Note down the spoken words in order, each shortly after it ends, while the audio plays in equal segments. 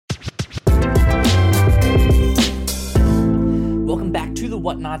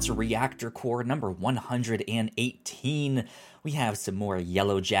Whatnauts Reactor Core number 118. We have some more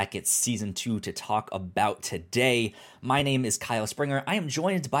Yellowjackets Season 2 to talk about today. My name is Kyle Springer. I am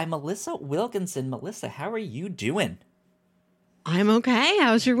joined by Melissa Wilkinson. Melissa, how are you doing? I'm okay.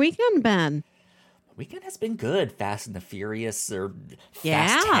 How's your weekend been? Weekend has been good. Fast and the Furious, or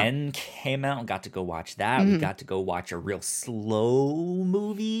Fast 10 came out and got to go watch that. We got to go watch a real slow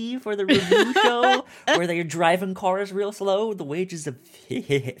movie for the review show where they're driving cars real slow. The Wages of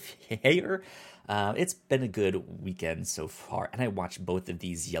Fire. It's been a good weekend so far. And I watched both of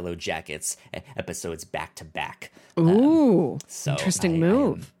these Yellowjackets episodes back to back. Ooh, so interesting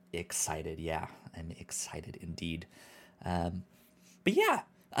move. I am excited. Yeah, I'm excited indeed. But yeah.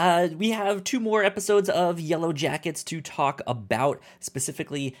 We have 2 more episodes of Yellowjackets to talk about,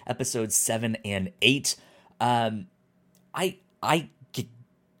 specifically episodes 7 and 8. I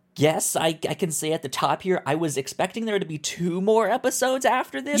guess I can say at the top here, I was expecting there to be 2 more episodes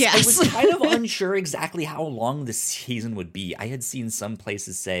after this. Yes. I was kind of unsure exactly how long the season would be. I had seen some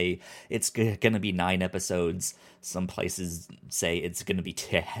places say it's going to be 9 episodes. Some places say it's going to be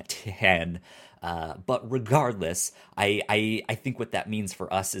 10. But regardless, I think what that means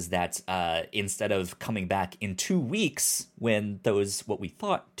for us is that instead of coming back in 2 weeks when those what we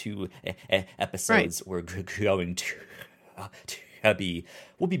thought 2 episodes were going to be,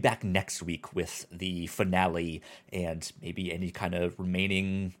 we'll be back next week with the finale and maybe any kind of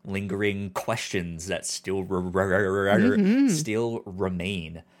remaining lingering questions that still still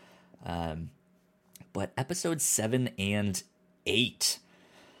remain. But episodes 7 and 8.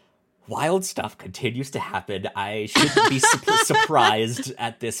 Wild stuff continues to happen. I shouldn't be surprised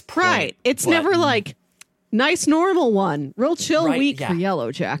at this point. Right. It's never like nice normal one. Real chill week for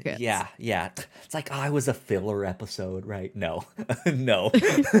Yellowjackets. Yeah. It's like, it was a filler episode, right? No. No.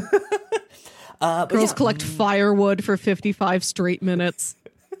 Girls collect firewood for 55 straight minutes.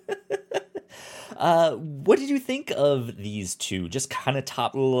 What did you think of these 2? Just kind of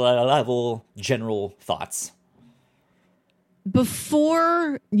top level general thoughts.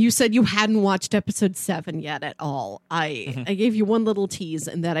 Before you said you hadn't watched episode 7 yet at all, I gave you one little tease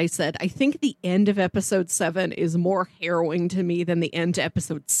in that I said, I think the end of episode 7 is more harrowing to me than the end to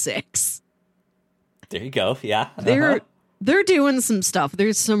episode 6. There you go. Yeah. They're doing some stuff.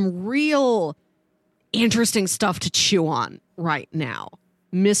 There's some real interesting stuff to chew on right now.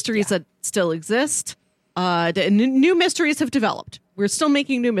 Mysteries that still exist. New mysteries have developed. We're still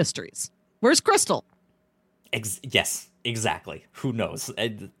making new mysteries. Where's Crystal? Yes. Exactly. Who knows?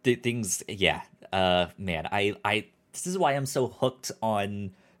 Things. Yeah. Man, I. This is why I'm so hooked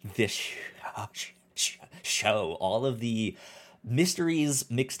on this show. All of the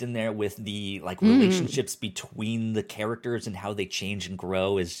mysteries mixed in there with the relationships between the characters and how they change and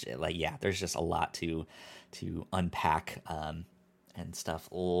grow is there's just a lot to unpack and stuff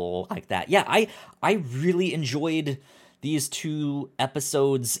like that. Yeah, I really enjoyed these 2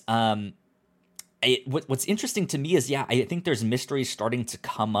 episodes. What's interesting to me is, I think there's mysteries starting to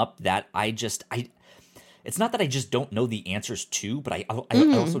come up that it's not that I just don't know the answers to, but I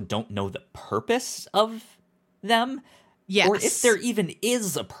also don't know the purpose of them. Yes. Or if there even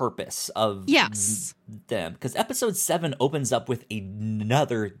is a purpose of them. Because episode 7 opens up with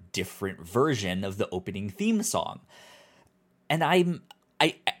another different version of the opening theme song. And I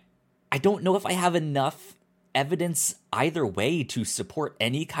don't know if I have enough evidence either way to support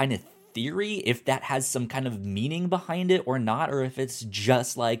any kind of theory, if that has some kind of meaning behind it or not, or if it's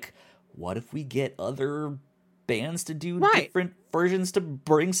just like, what if we get other bands to do different versions to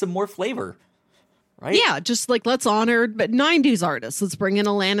bring some more flavor, right? Yeah, just like let's honor but 90s artists. Let's bring in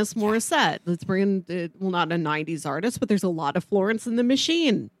Alanis Morissette. Let's bring in, not a 90s artist, but there's a lot of Florence and the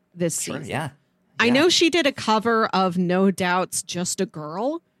Machine this season. Yeah. I know she did a cover of No Doubt's Just a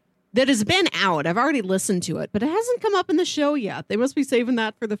Girl that has been out. I've already listened to it, but it hasn't come up in the show yet. They must be saving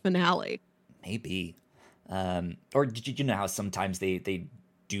that for the finale. Maybe. Or did you know how sometimes they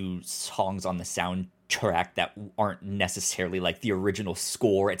do songs on the soundtrack that aren't necessarily like the original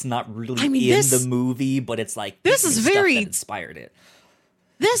score? It's not really in the movie, but it's like this is very stuff that inspired it.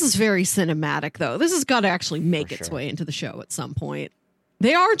 This is very cinematic, though. This has got to actually make its way into the show at some point.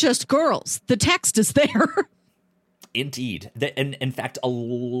 They are just girls. The text is there. Indeed. And in fact, a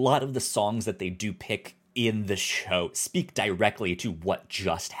lot of the songs that they do pick in the show speak directly to what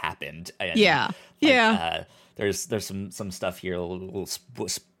just happened. And, there's some stuff here, little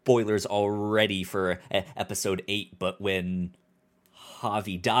spoilers already for episode 8, but when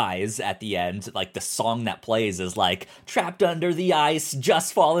Javi dies at the end, like the song that plays is like trapped under the ice,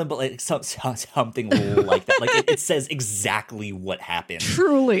 just fallen, but like something like that. Like it says exactly what happened.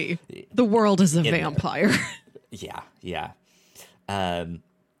 Truly, the world is a vampire. Yeah.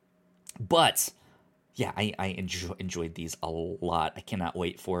 But yeah, I enjoyed these a lot. I cannot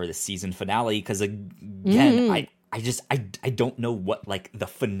wait for the season finale because again, I don't know what like the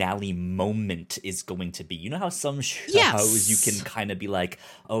finale moment is going to be. You know how some shows you can kind of be like,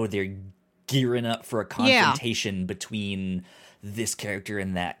 oh, they're gearing up for a confrontation between this character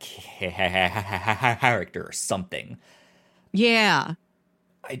and that character or something. Yeah.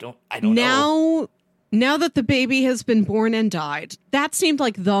 I don't know. Now that the baby has been born and died, that seemed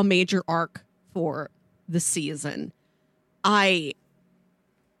like the major arc for the season. I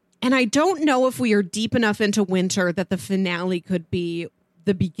don't know if we are deep enough into winter that the finale could be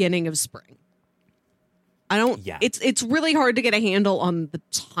the beginning of spring. It's really hard to get a handle on the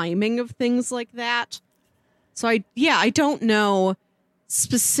timing of things like that. So I don't know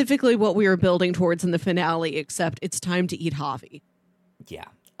specifically what we are building towards in the finale, except it's time to eat Javi. Yeah.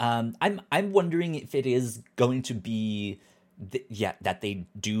 I'm wondering if it is going to be that they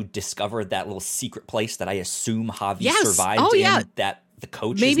do discover that little secret place that I assume Javi survived in, that the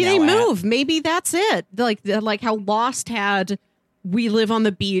coach maybe is they now move. Maybe that's it. Like how Lost had, we live on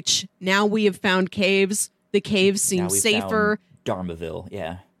the beach. Now we have found caves. The caves seem safer. Dharmaville,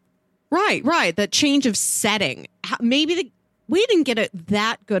 yeah. Right. That change of setting. Maybe we didn't get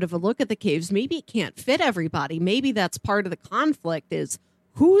that good of a look at the caves. Maybe it can't fit everybody. Maybe that's part of the conflict is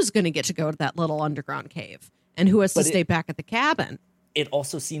who's going to get to go to that little underground cave and who has to stay back at the cabin. It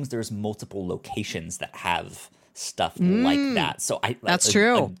also seems there's multiple locations that have stuff like that. So that's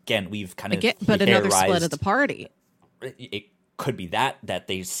true. Again, we've kind of but another split of the party. It could be that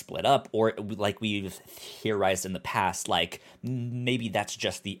they split up, or like we've theorized in the past, like maybe that's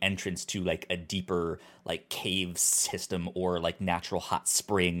just the entrance to like a deeper like cave system or like natural hot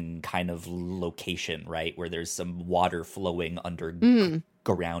spring kind of location, right, where there's some water flowing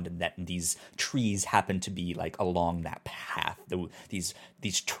underground, and that these trees happen to be like along that path. These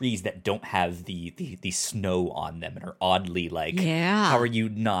trees that don't have the snow on them and are oddly like, how are you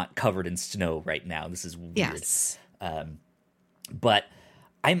not covered in snow right now? This is weird. Yes. But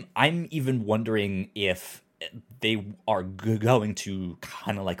I'm even wondering if they are going to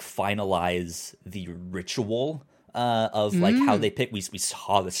kind of like finalize the ritual of like how they pick. We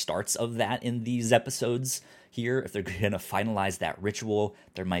saw the starts of that in these episodes here. If they're going to finalize that ritual,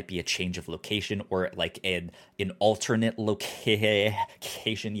 there might be a change of location or like an alternate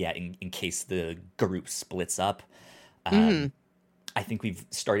location. Yeah, in case the group splits up. I think we've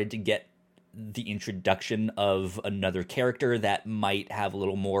started to get the introduction of another character that might have a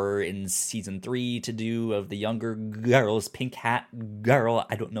little more in season 3 to do, of the younger girls. Pink Hat girl,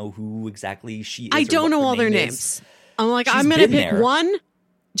 I don't know who exactly she is. I don't know all their names. I'm like, I'm gonna pick one.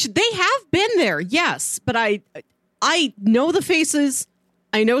 They have been there, yes, but I know the faces.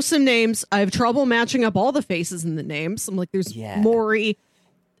 I know some names. I have trouble matching up all the faces and the names. I'm like, there's Maury.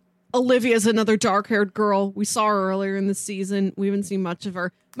 Olivia's another dark-haired girl. We saw her earlier in the season. We haven't seen much of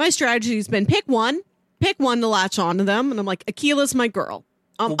her. My strategy has been pick one to latch onto them. And I'm like, Akila's my girl.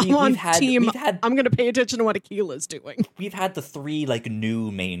 I'm on team. I'm going to pay attention to what Akila's doing. We've had the 3 like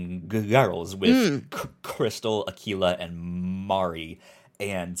new main girls with Crystal, Akila, and Mari.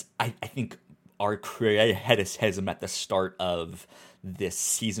 And I think our criticism at the start of this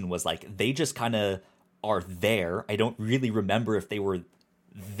season was like, they just kind of are there. I don't really remember if they were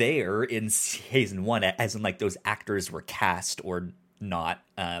there in season 1, as in like those actors were cast or not,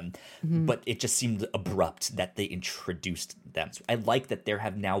 but it just seemed abrupt that they introduced them. So I like that there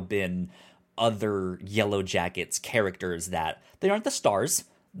have now been other Yellowjackets characters that they aren't the stars,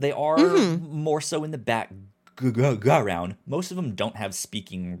 they are more so in the background. Most of them don't have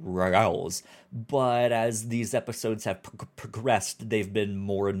speaking roles, but as these episodes have progressed, they've been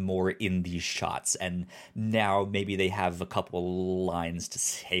more and more in these shots, and now maybe they have a couple lines to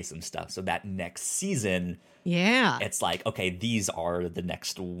say some stuff, so that next season, it's like, okay, these are the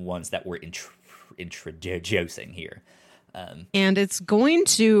next ones that we're introducing here. And it's going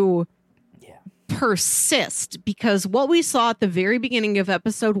to persist, because what we saw at the very beginning of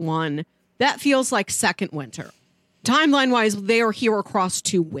episode 1, that feels like second winter. Timeline-wise, they are here across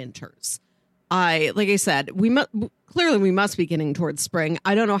 2 winters. Like I said, we must be getting towards spring.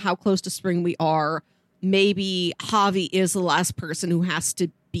 I don't know how close to spring we are. Maybe Javi is the last person who has to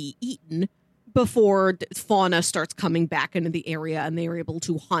be eaten before fauna starts coming back into the area and they are able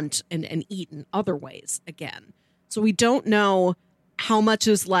to hunt and eat in other ways again. So we don't know how much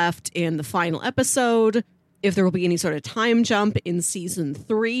is left in the final episode, if there will be any sort of time jump in season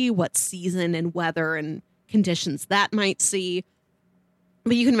 3, what season and weather and conditions that might see.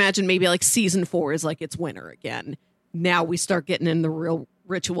 But you can imagine maybe like season 4 is like it's winter again. Now we start getting in the real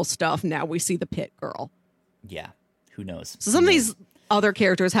ritual stuff. Now we see the pit girl. Yeah. Who knows? So some of these other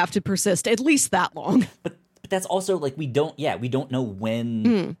characters have to persist at least that long. But that's also like we don't know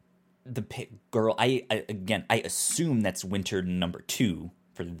when the girl. I assume that's winter number 2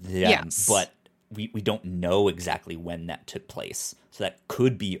 for them, Yes. but we don't know exactly when that took place. So that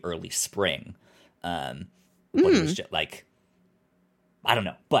could be early spring. But it was just like, I don't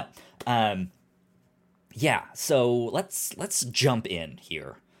know. But yeah, so let's jump in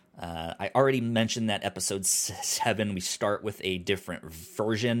here. I already mentioned that episode 7, we start with a different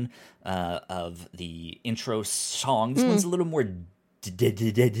version of the intro song. This one's a little more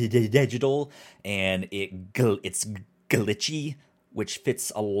digital, and it's glitchy, which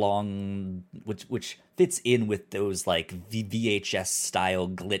fits along, which fits in with those like VHS style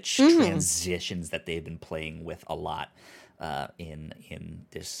glitch transitions that they've been playing with a lot in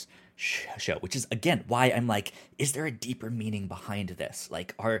this show, which is again why I'm like, is there a deeper meaning behind this?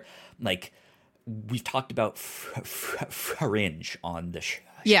 Like, we've talked about Fringe on the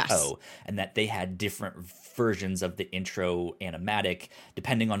show, and that they had different versions of the intro animatic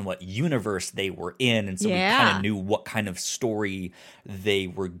depending on what universe they were in, and so we kind of knew what kind of story they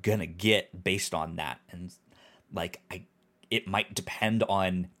were gonna get based on that. And like, it might depend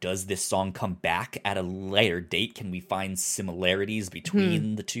on, does this song come back at a later date? Can we find similarities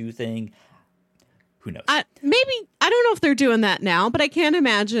between the two things? Who knows? Maybe. I don't know if they're doing that now, but I can't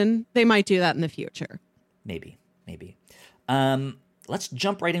imagine they might do that in the future. Maybe. Let's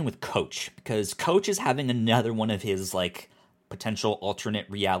jump right in with Coach, because Coach is having another one of his like potential alternate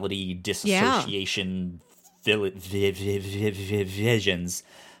reality disassociation visions,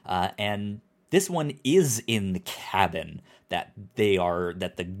 and this one is in the cabin that the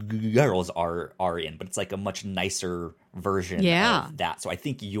girls are in, but it's like a much nicer version of that. So I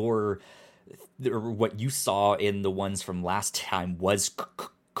think what you saw in the ones from last time was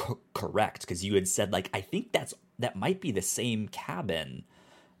correct, because you had said like, I think that might be the same cabin.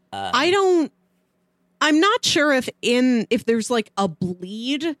 I'm not sure if there's like a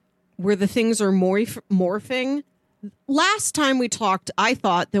bleed where the things are morphing. Last time we talked, I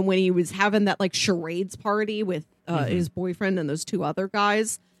thought that when he was having that like charades party with his boyfriend and those 2 other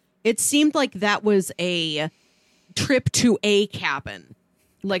guys, it seemed like that was a trip to a cabin.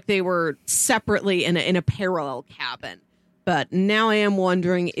 Like they were separately in a parallel cabin. But now I am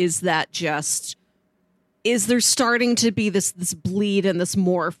wondering, is there starting to be this bleed and this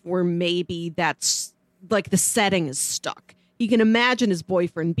morph where maybe that's like the setting is stuck? He can imagine his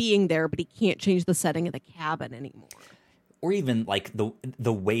boyfriend being there, but he can't change the setting of the cabin anymore. Or even like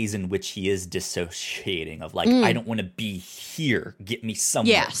the ways in which he is dissociating of like, I don't want to be here, get me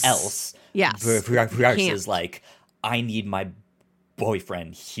somewhere else. Yes. Versus like, I need my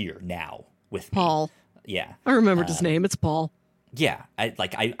boyfriend here now with Paul. Me. Yeah. I remembered his name. It's Paul. Yeah.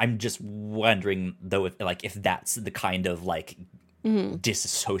 I'm just wondering though, if that's the kind of like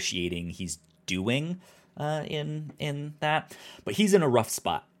disassociating he's doing in that. But he's in a rough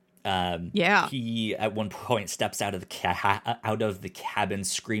spot. He at one point steps out of the cabin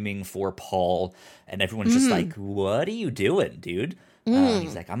screaming for Paul, and everyone's just like, "What are you doing, dude?"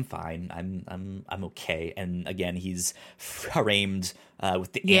 He's like, "I'm fine. I'm okay." And again, he's framed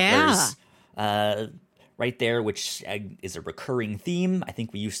with the antlers right there, which is a recurring theme. I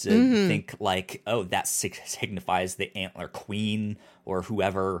think we used to think like, "Oh, that signifies the antler queen or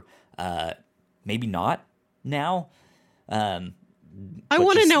whoever." Maybe not now. I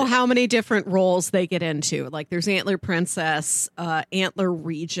want to know how many different roles they get into. Like, there's Antler Princess, Antler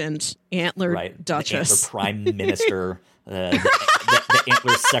Regent, Antler Duchess, the Antler Prime Minister, the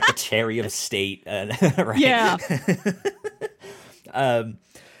Antler Secretary of State. Right? Yeah.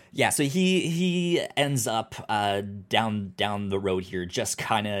 So he ends up down the road here. Just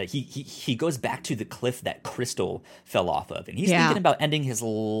kind of he goes back to the cliff that Crystal fell off of, and he's thinking about ending his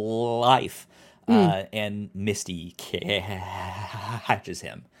life. And Misty catches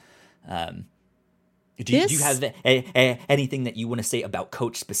him. Do you have anything that you want to say about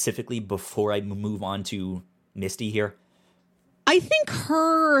Coach specifically before I move on to Misty here? I think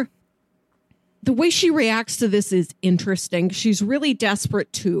the way she reacts to this is interesting. She's really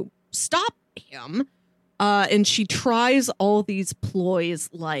desperate to stop him. And she tries all these ploys,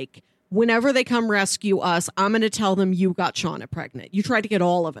 like, whenever they come rescue us, I'm going to tell them you got Shauna pregnant. You tried to get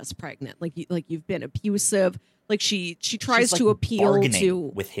all of us pregnant. Like you've been abusive. Like she tries to appeal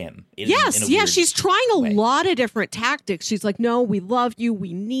to with him. She's trying a lot of different tactics. She's like, no, we love you.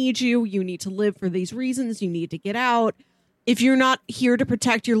 We need you. You need to live for these reasons. You need to get out. If you're not here to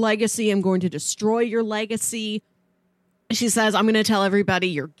protect your legacy, I'm going to destroy your legacy. She says, I'm going to tell everybody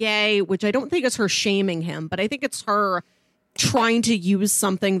you're gay, which I don't think is her shaming him, but I think it's her trying to use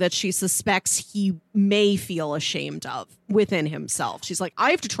something that she suspects he may feel ashamed of within himself. She's like,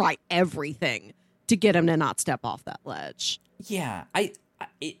 I have to try everything to get him to not step off that ledge. Yeah,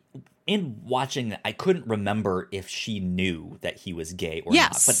 in watching it, I couldn't remember if she knew that he was gay or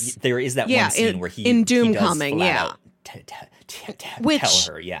not. But there is that one scene where he Doom does Coming, flat yeah, out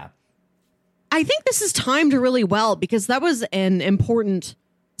tell her, yeah. I think this is timed really well because that was an important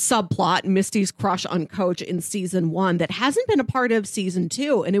subplot, Misty's crush on Coach in season 1 that hasn't been a part of season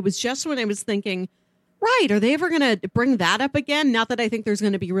 2. And it was just when I was thinking, right, are they ever going to bring that up again? Not that I think there's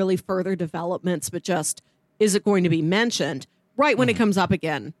going to be really further developments, but just, is it going to be mentioned? Right when it comes up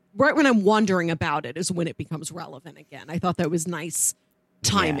again, right when I'm wondering about it is when it becomes relevant again. I thought that was nice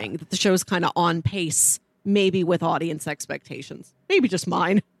timing, that the show's kind of on pace, maybe with audience expectations. Maybe just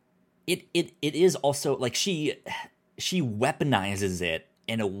mine. It is also like she weaponizes it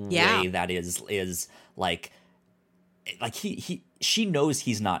in a way that is like she knows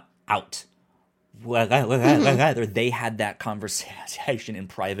he's not out. Whether they had that conversation in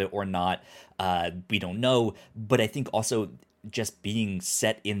private or not, we don't know. But I think also just being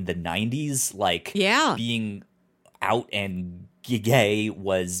set in the 90s, like being out and gay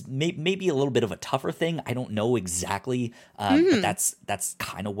was maybe a little bit of a tougher thing. I don't know exactly, but that's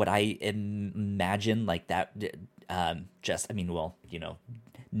kind of what I imagine. Like that,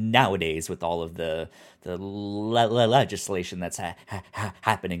 nowadays with all of the legislation that's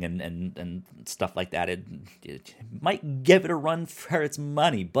happening and stuff like that, it might give it a run for its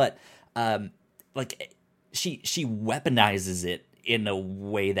money. But she weaponizes it in a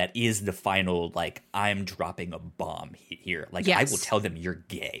way that is the final, like, I'm dropping a bomb here. Like, I will tell them you're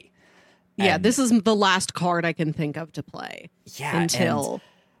gay. This is the last card I can think of to play. Yeah. Until...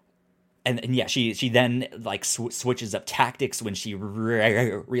 And she then, like, switches up tactics when she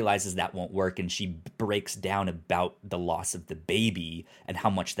realizes that won't work, and she breaks down about the loss of the baby and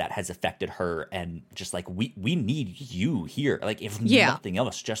how much that has affected her, and just, like, we need you here. Like, if nothing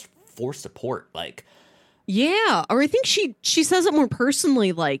else, just for support, like... Yeah, or I think she says it more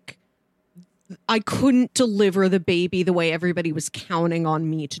personally, like, I couldn't deliver the baby the way everybody was counting on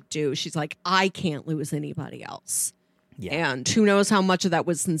me to do. She's like, I can't lose anybody else. Yeah. And who knows how much of that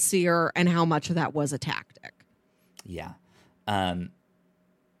was sincere and how much of that was a tactic. Yeah.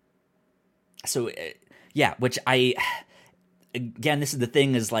 Which again, this is the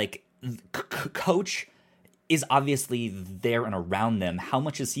thing is, like, Coach is obviously there and around them. How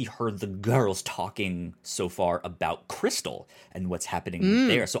much has he heard the girls talking so far about Crystal and what's happening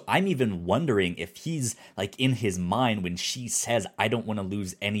there? So I'm even wondering if he's, like, in his mind when she says, I don't want to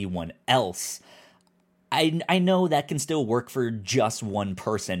lose anyone else. I know that can still work for just one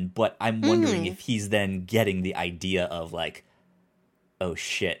person, but I'm wondering if he's then getting the idea of, like, oh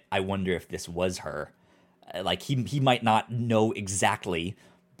shit, I wonder if this was her. Like, he might not know exactly,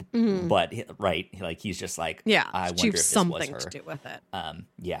 but like, he's just like, I wonder if this something was her. To do with it.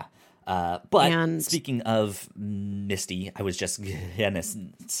 But speaking of Misty, I was just gonna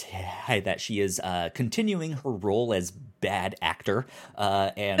say that she is continuing her role as bad actor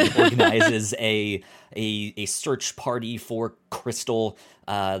and organizes a search party for Crystal.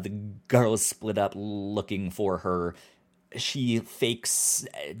 The girls split up looking for her. She fakes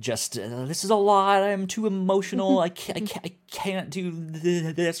just, this is a lot, I'm too emotional, I can't do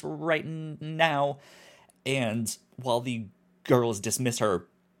this right now. And while the girls dismiss her,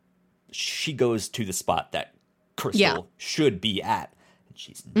 she goes to the spot that Crystal should be at, and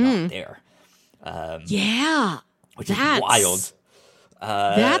she's not there. Which is wild.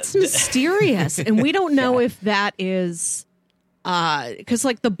 That's mysterious. And we don't know if that is, because,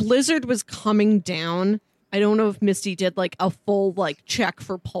 like, the blizzard was coming down. I don't know if Misty did, like, a full, like, check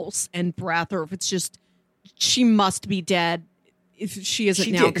for pulse and breath, or if it's just she must be dead. If she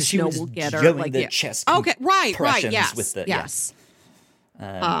isn't now, the snow will get her. Like, the chest right, yes, with the, yes.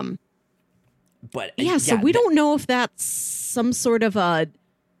 But so we don't know if that's some sort of a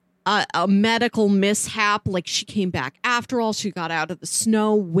medical mishap. Like, she came back after all. She got out of the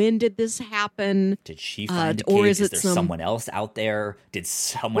snow. When did this happen? Did she find the cave? Or is there someone else out there? Did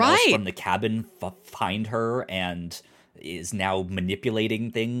someone else from the cabin find her and is now manipulating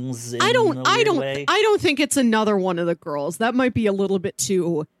things? I don't think it's another one of the girls. That might be a little bit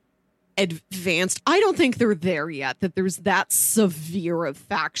too advanced. I don't think they're there yet, that there's that severe of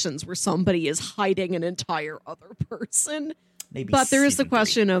factions where somebody is hiding an entire other person. Maybe, but there is the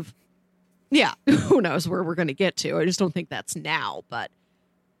question of, who knows where we're going to get to. I just don't think that's now. But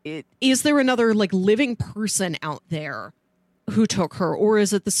is there another, like, living person out there who took her? Or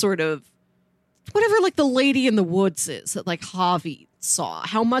is it the sort of, whatever, like, the lady in the woods is that, like, Javi saw?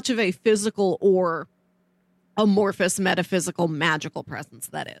 How much of a physical or amorphous, metaphysical, magical presence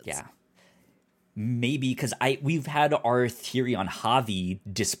that is. Yeah. Maybe because we've had our theory on Javi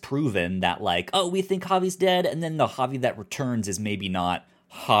disproven that, like, oh, we think Javi's dead, and then the Javi that returns is maybe not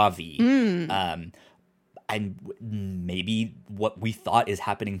Javi. And maybe what we thought is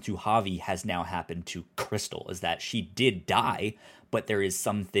happening to Javi has now happened to Crystal, is that she did die, but there is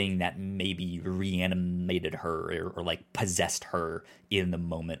something that maybe reanimated her or like possessed her in the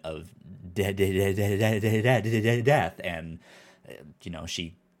moment of death, and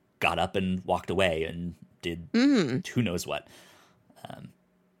she got up and walked away and did who knows what.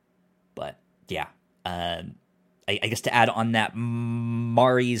 But yeah, I guess to add on that,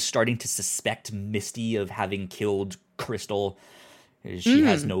 Mari's starting to suspect Misty of having killed Crystal. She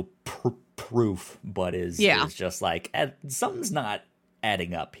has no proof, but is just like, something's not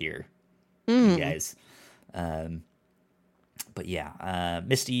adding up here, you guys. But yeah,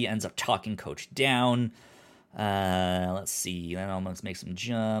 Misty ends up talking Coach down. Let's see. That almost makes him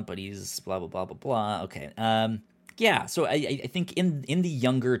jump, but he's blah, blah, blah, blah, blah. Okay. Yeah, so I think in the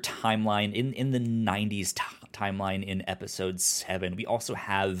younger timeline, in the 90s timeline in episode 7, we also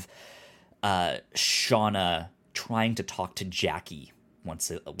have Shauna trying to talk to Jackie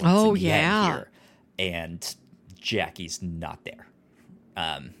once again here, and Jackie's not there.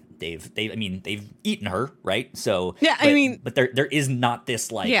 They've eaten her, right? So yeah, but there is not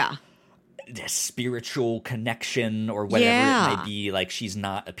this like this spiritual connection or whatever it might be. Like, she's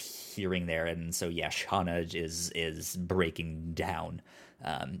not appearing there, and so Shauna is breaking down,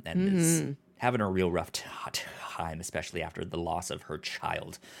 and is having a real rough time, especially after the loss of her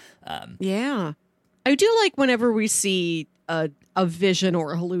child. I do like whenever we see a vision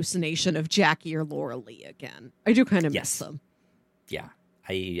or a hallucination of Jackie or Laura Lee again. I do kind of miss them. Yeah.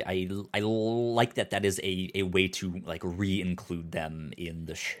 I like that is a way to like re-include them in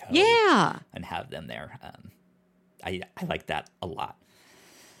the show. And have them there. I like that a lot.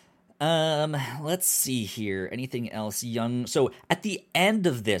 Let's see here. Anything else young? So at the end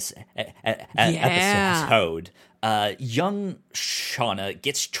of this episode, young Shauna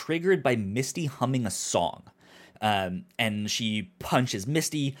gets triggered by Misty humming a song. And she punches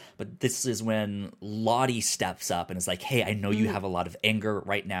Misty, but this is when Lottie steps up and is like, hey, I know you have a lot of anger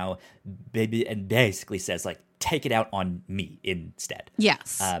right now, baby, and basically says, like, take it out on me instead.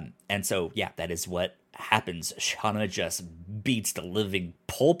 Yes. And so, that is what happens. Shauna just beats the living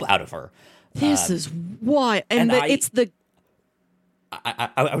pulp out of her. This is why. And it's the...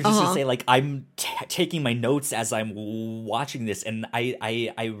 I was just gonna say, like, I'm taking my notes as I'm watching this, and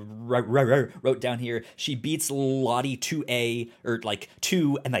I wrote down here, she beats Lottie to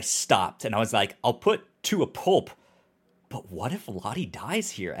two, and I stopped, and I was like, I'll put to a pulp, but what if Lottie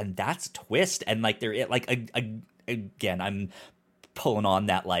dies here? And that's a twist, and like again, I'm pulling on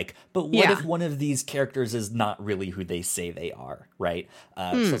that, like, but what if one of these characters is not really who they say they are, right? So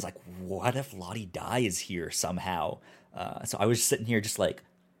I was like, what if Lottie dies here somehow? So I was sitting here just like,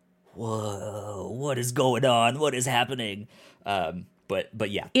 whoa, what is going on? What is happening? But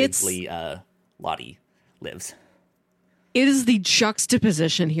thankfully, Lottie lives. It is the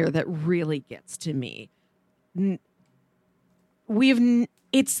juxtaposition here that really gets to me.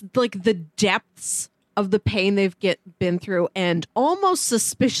 It's like the depths of the pain they've been through and almost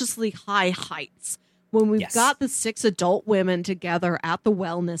suspiciously high heights. When we've got the 6 adult women together at the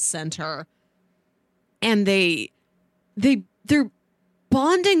wellness center, and they're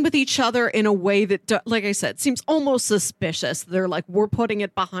bonding with each other in a way that, like I said, seems almost suspicious. They're like, we're putting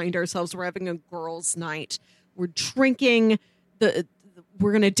it behind ourselves. We're having a girls' night. We're drinking.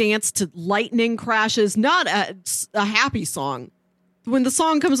 We're going to dance to lightning crashes, not a happy song. When the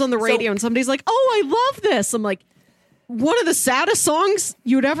song comes on the radio and somebody's like, oh, I love this. I'm like, one of the saddest songs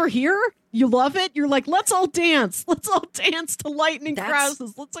you'd ever hear? You love it? You're like, let's all dance. Let's all dance to lightning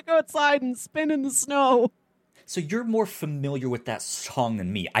crashes. Let's go outside and spin in the snow. So you're more familiar with that song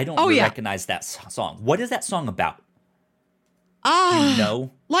than me. I don't recognize that song. What is that song about? Do you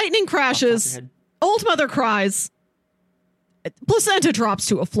know? Lightning crashes. Old mother cries. Placenta drops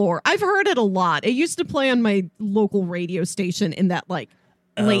to a floor. I've heard it a lot. It used to play on my local radio station in that like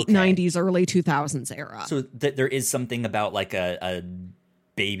late 90s, early 2000s era. So there is something about like a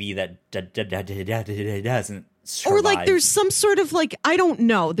baby that doesn't survive. Or like there's some sort of like, I don't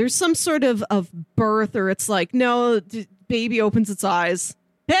know. There's some sort of birth, or it's like, no, baby opens its eyes.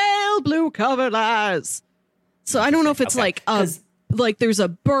 Pale blue covered eyes. So I don't know if it's like there's a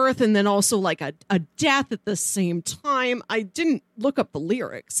birth and then also like a death at the same time. I didn't look up the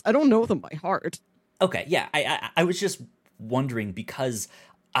lyrics. I don't know them by heart. Okay, yeah. I was just wondering because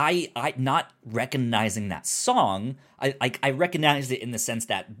I not recognizing that song, I recognized it in the sense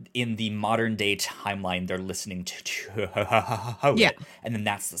that in the modern day timeline they're listening to it, and then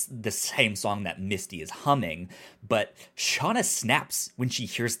that's the same song that Misty is humming. But Shauna snaps when she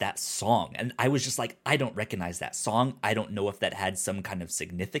hears that song, and I was just like, I don't recognize that song. I don't know if that had some kind of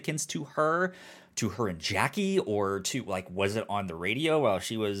significance to her and Jackie, or to like, was it on the radio while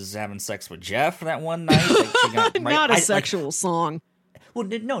she was having sex with Jeff that one night? Like, she got, right? Not a sexual song. Well,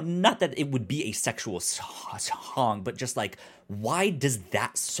 no, not that it would be a sexual song, but just like, why does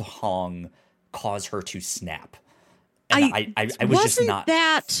that song cause her to snap? And I was just not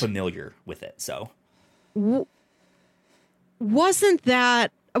familiar with it. So, wasn't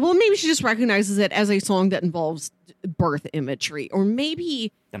that? Well, maybe she just recognizes it as a song that involves birth imagery, or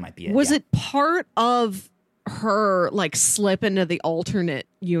maybe that might be it. Was it part of her like slip into the alternate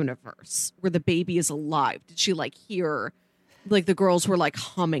universe where the baby is alive? Did she like hear? Like the girls were like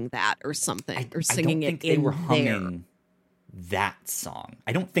humming that or something, or singing it in there. I don't think they were humming that song.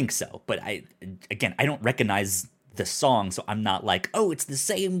 I don't think so. But I don't recognize the song, so I'm not like, oh, it's the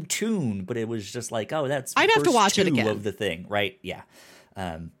same tune. But it was just like, oh, that's I'd have to watch it again of the thing, right? Yeah.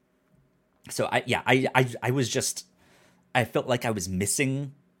 So I was just, I felt like I was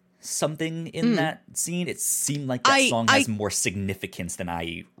missing something in that scene. It seemed like that song has more significance than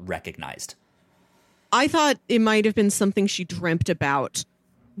I recognized. I thought it might have been something she dreamt about,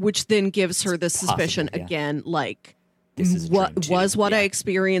 which then gives her the suspicion again, like, what I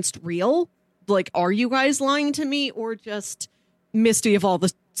experienced real? Like, are you guys lying to me, or just Misty of all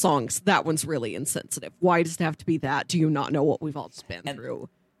the songs? That one's really insensitive. Why does it have to be that? Do you not know what we've all been through?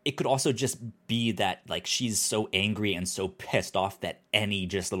 It could also just be that, like, she's so angry and so pissed off that any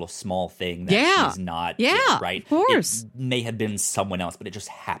just little small thing that she's not, right? Of course. It may have been someone else, but it just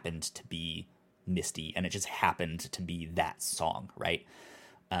happened to be Misty, and it just happened to be that song, right?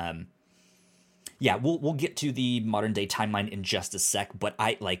 We'll get to the modern day timeline in just a sec, but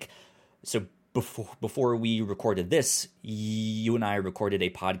before we recorded this, you and I recorded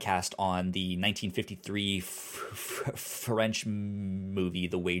a podcast on the 1953 French movie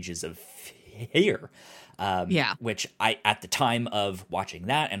The Wages of Fear. Which I, at the time of watching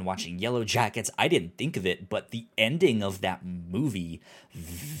that and watching Yellowjackets, I didn't think of it, but the ending of that movie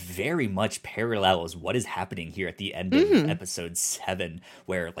very much parallels what is happening here at the end of episode 7,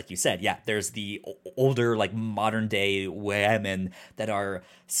 where, like you said, there's the older, like, modern day women that are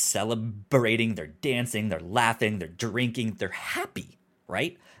celebrating, they're dancing, they're laughing, they're drinking, they're happy,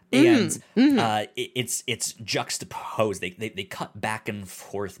 right? And it's juxtaposed. They cut back and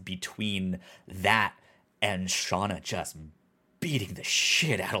forth between that and Shauna just beating the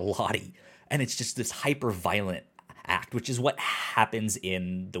shit out of Lottie. And it's just this hyper-violent act, which is what happens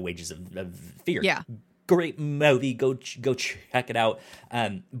in The Wages of Fear. Yeah. Great movie. Go check it out.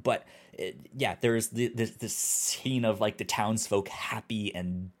 But there's this scene of, like, the townsfolk happy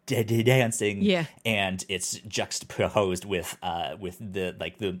and dancing. Yeah. And it's juxtaposed with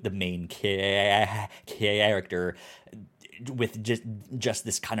the main character with just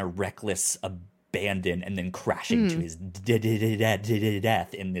this kind of reckless abandon, and then crashing to his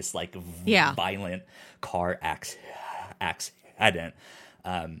death in this, like, violent car accident.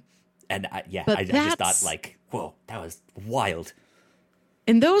 And I just thought, like, whoa, that was wild.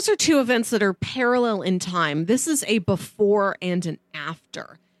 And those are two events that are parallel in time. This is a before and an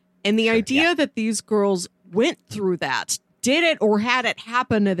after. And the idea that these girls went through that, did it or had it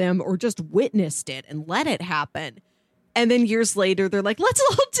happen to them, or just witnessed it and let it happen. And then years later, they're like, let's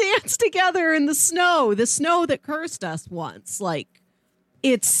all dance together in the snow that cursed us once. Like,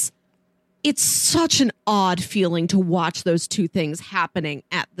 it's such an odd feeling to watch those two things happening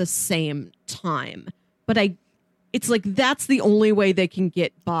at the same time. But it's like, that's the only way they can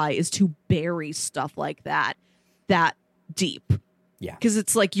get by, is to bury stuff like that deep. Yeah. Because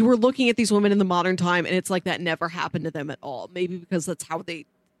it's like, you were looking at these women in the modern time, and it's like that never happened to them at all. Maybe because that's how they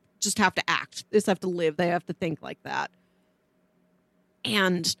just have to act. They just have to live. They have to think like that.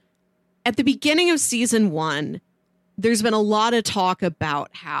 And at the beginning of season 1, there's been a lot of talk about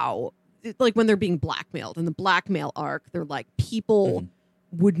how, like, when they're being blackmailed in the blackmail arc, they're like, people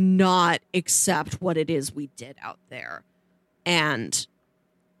would not accept what it is we did out there. And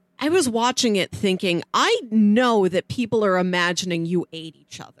I was watching it thinking, I know that people are imagining you ate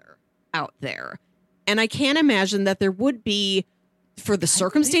each other out there. And I can't imagine that there would be, for the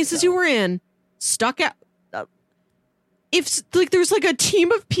circumstances you were in, stuck out. If, like, there's like a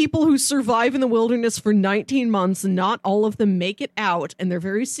team of people who survive in the wilderness for 19 months and not all of them make it out, and they're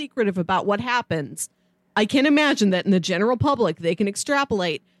very secretive about what happens, I can imagine that in the general public, they can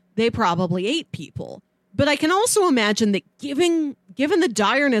extrapolate, they probably ate people. But I can also imagine that given the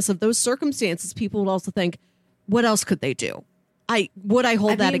direness of those circumstances, people would also think, what else could they do? Would I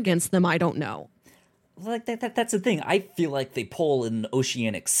hold that against them? I don't know. Like that's the thing. I feel like they pull in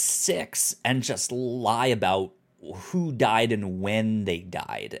Oceanic 6 and just lie about who died and when they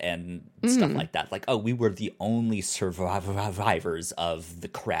died and stuff like that. Like, oh, we were the only survivors of the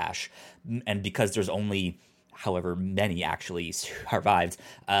crash. And because there's only however many actually survived,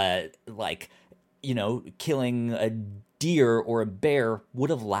 killing a deer or a bear would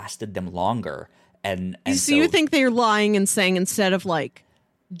have lasted them longer. And so you think they're lying and saying instead of like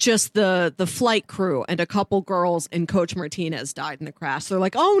just the flight crew and a couple girls and Coach Martinez died in the crash, they're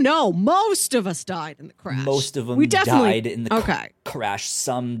like, oh no, most of us died in the crash. Most of them died in the crash.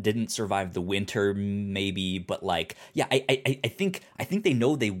 Some didn't survive the winter, maybe, but like, yeah, I think they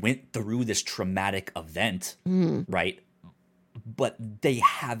know they went through this traumatic event, right? But they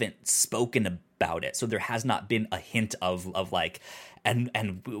haven't spoken about it, so there has not been a hint of like,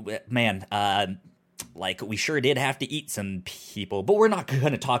 like, we sure did have to eat some people, but we're not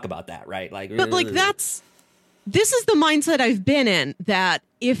going to talk about that, right? Like, but like this is the mindset I've been in, that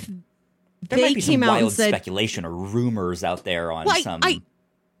if there they might be came some out wild and said speculation or rumors out there on some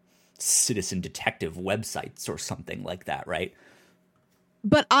citizen detective websites or something like that, right?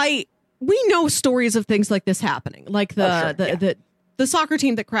 But we know stories of things like this happening, like the soccer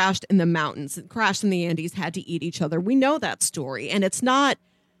team that crashed in the mountains, crashed in the Andes, had to eat each other. We know that story, and it's not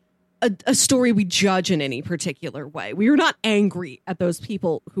a story we judge in any particular way. We are not angry at those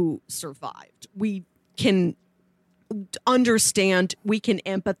people who survived. We can understand, we can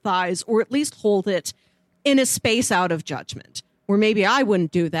empathize, or at least hold it in a space out of judgment, where maybe I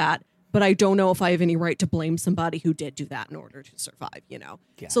wouldn't do that, but I don't know if I have any right to blame somebody who did do that in order to survive, you know?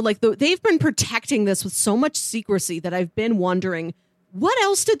 Yeah. So like they've been protecting this with so much secrecy that I've been wondering, what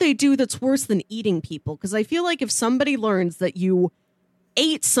else did they do that's worse than eating people? Because I feel like if somebody learns that you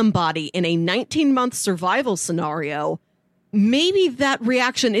ate somebody in a 19-month survival scenario, maybe that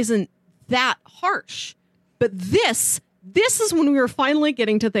reaction isn't that harsh. But this is when we were finally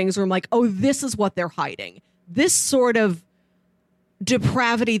getting to things where I'm like, oh, this is what they're hiding. This sort of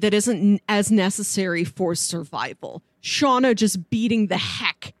depravity that isn't as necessary for survival. Shauna just beating the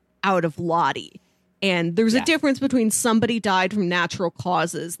heck out of Lottie. And there's a difference between somebody died from natural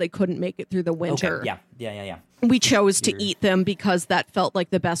causes. They couldn't make it through the winter. Okay. Yeah. We chose to eat them because that felt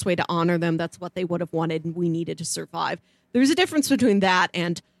like the best way to honor them. That's what they would have wanted, and we needed to survive. There's a difference between that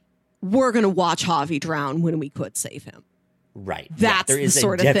and we're going to watch Javi drown when we could save him. Right. That's the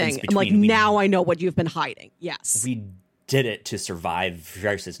sort of thing. I'm like, now I know what you've been hiding. Yes. We did it to survive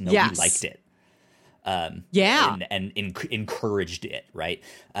versus we liked it. And encouraged it, right?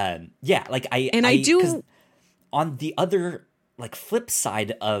 On the other like flip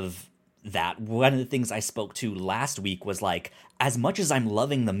side of that, one of the things I spoke to last week was like, as much as I'm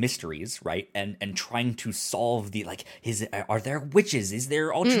loving the mysteries, right, and trying to solve the like, are there witches? Is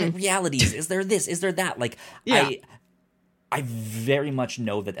there alternate realities? Is there this? Is there that? Like, I very much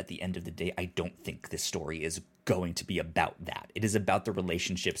know that at the end of the day, I don't think this story is going to be about that. It is about the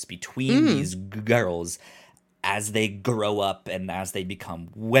relationships between these girls as they grow up and as they become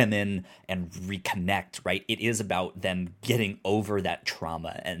women and reconnect, right? It is about them getting over that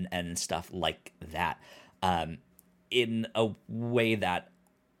trauma and stuff like that, in a way that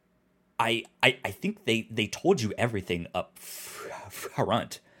I think they told you everything up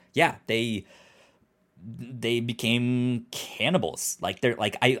front. Yeah, they became cannibals. Like they're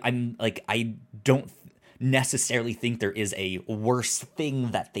like I don't necessarily think there is a worse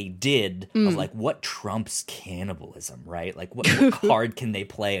thing that they did of like what trumps cannibalism, right? Like what card can they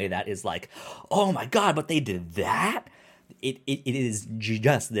play that is like, oh my god, but they did that? It is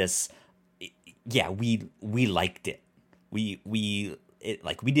just this. Yeah, we liked it. We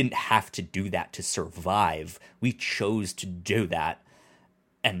didn't have to do that to survive. We chose to do that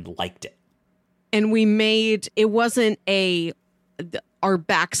and liked it. And we made, it wasn't our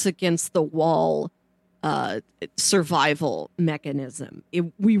backs against the wall survival mechanism.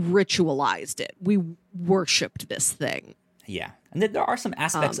 We ritualized it. We worshipped this thing. Yeah. And there are some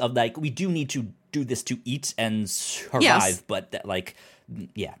aspects of like, we do need to do this to eat and survive, but that, like,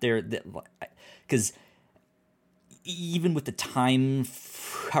 yeah, because even with the time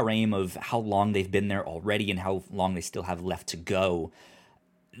frame of how long they've been there already and how long they still have left to go,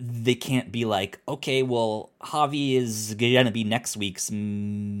 they can't be like, okay, well, Javi is gonna be next week's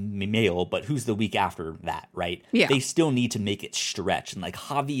meal, but who's the week after that, right? Yeah. They still need to make it stretch, and like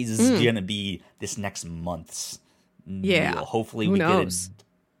Javi's gonna be this next month's meal. Hopefully, get a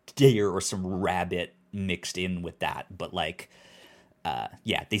deer or some rabbit mixed in with that. But like,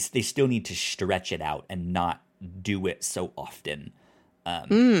 they still need to stretch it out and not do it so often.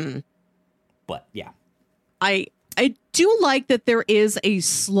 But yeah, I do like that there is a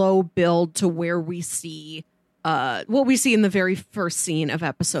slow build to where we see what we see in the very first scene of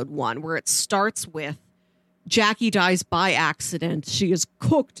episode 1, where it starts with Jackie dies by accident. She is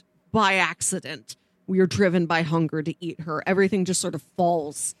cooked by accident. We are driven by hunger to eat her. Everything just sort of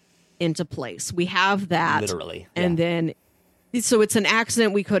falls into place. We have that. literally. And then, so it's an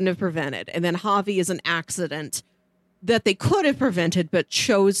accident we couldn't have prevented. And then Javi is an accident that they could have prevented, but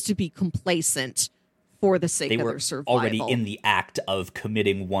chose to be complacent for the sake They of were their survival. already in the act of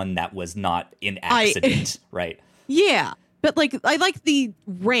committing one that was not an accident, right? Yeah. But like, I like the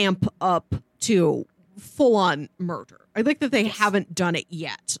ramp up to full on murder. I like that they haven't done it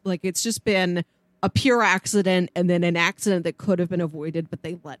yet. Like, it's just been a pure accident and then an accident that could have been avoided, but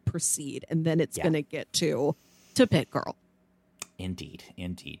they let proceed. And then it's going to get to Pit Girl. Indeed.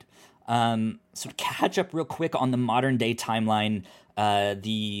 So to catch up real quick on the modern day timeline,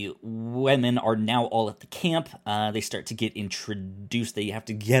 the women are now all at the camp. They start to get introduced. They have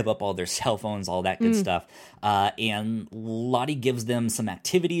to give up all their cell phones, all that good stuff. And Lottie gives them some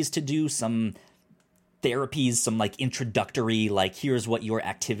activities to do, some therapies, some like introductory, like, here's what your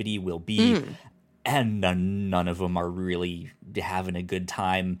activity will be. And none of them are really having a good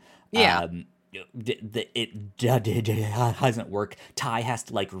time. Yeah. It doesn't work. Ty has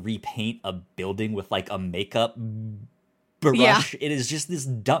to like repaint a building with like a makeup brush. Yeah. It is just this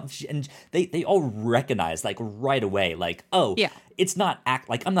dumb and they all recognize like right away, like, oh, it's not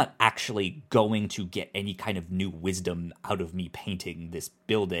I'm not actually going to get any kind of new wisdom out of me painting this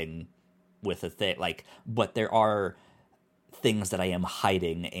building with a thing, like, but there are things that I am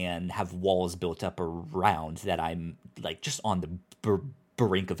hiding and have walls built up around that I'm like just on the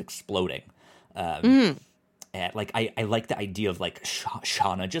brink of exploding. And like I like the idea of like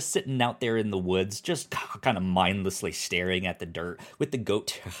Shauna just sitting out there in the woods, just kind of mindlessly staring at the dirt with the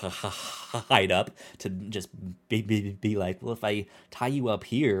goat tied up to just be like, well, if I tie you up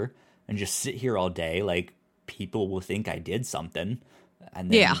here and just sit here all day, like, people will think I did something.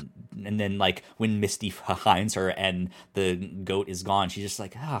 And then like when Misty finds her and the goat is gone, she's just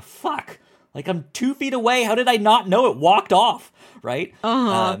like, fuck, like, I'm 2 feet away. How did I not know it walked off? Right.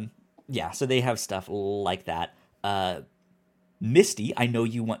 So they have stuff like that. Misty, I know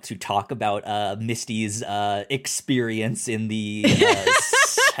you want to talk about Misty's experience in the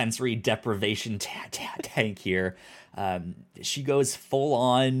sensory deprivation tank here. She goes full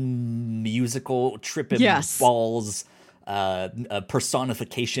on musical tripping balls. A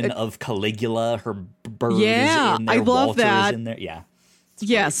personification of Caligula. Her bird is in there. I love Walter that. is in there. Yeah.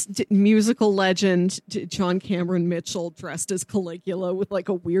 Yes, musical legend John Cameron Mitchell dressed as Caligula with like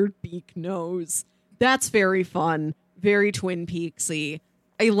a weird beak nose. That's very fun, very Twin Peaksy.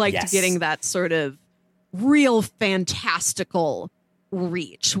 I liked getting that sort of real fantastical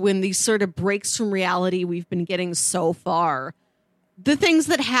reach when these sort of breaks from reality we've been getting so far. The things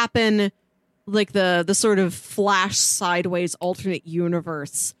that happen, like the sort of flash sideways alternate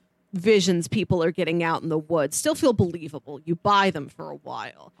universe visions people are getting out in the woods, still feel believable. You buy them for a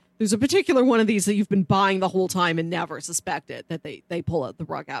while. There's a particular one of these that you've been buying the whole time and never suspected that they pull out the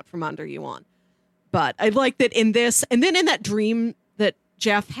rug out from under you on. But I like that in this, and then in that dream that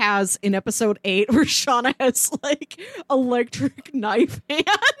Jeff has in episode 8 where Shauna has like electric knife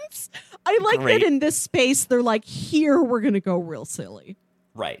hands. I like that in this space they're like, here we're gonna go real silly.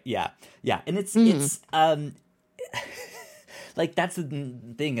 Right. Yeah. And it's like, that's the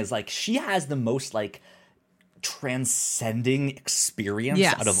thing, is like, she has the most like transcending experience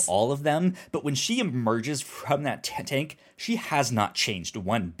out of all of them, but when she emerges from that tank, she has not changed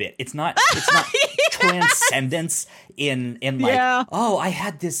one bit. It's not transcendence in like, oh, I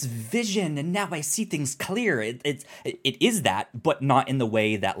had this vision and now I see things clear. It is that, but not in the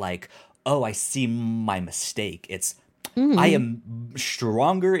way that like, oh, I see my mistake. It's I am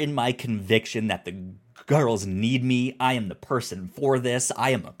stronger in my conviction that the girls need me. I am the person for this.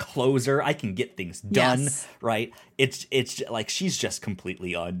 I am a closer. I can get things done. Right? It's like she's just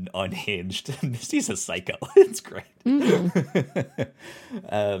completely unhinged. She's a psycho. It's great. But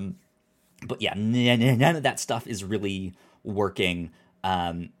yeah, none of that stuff is really working.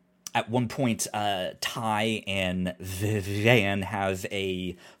 At one point, Ty and Vivian have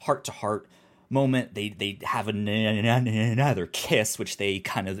a heart-to-heart moment. They have another kiss, which they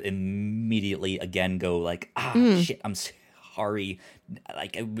kind of immediately again go like, shit, I'm sorry,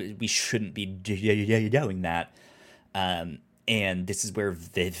 like, we shouldn't be doing that. And this is where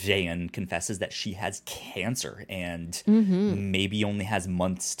Vivian confesses that she has cancer and maybe only has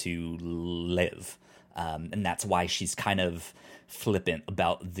months to live. And that's why she's kind of flippant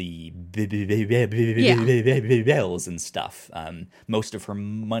about the bills and stuff. Most of her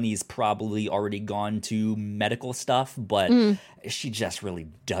money's probably already gone to medical stuff, but she just really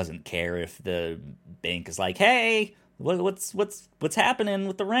doesn't care if the bank is like, hey, what's happening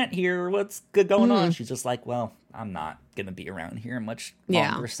with the rent here? What's going on? She's just like, well, I'm not going to be around here much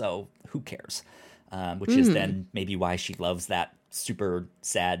longer, so who cares? Which is then maybe why she loves that super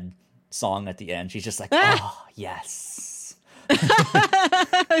sad song at the end. She's just like, oh, yes.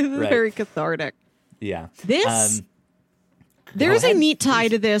 Very cathartic. Yeah. There's a neat tie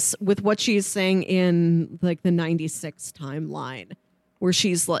to this with what she's saying in like the 96 timeline, where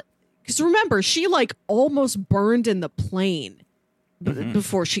she's like, because remember, she like almost burned in the plane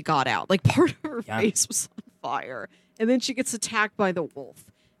before she got out. Like part of her face was on fire, and then she gets attacked by the wolf,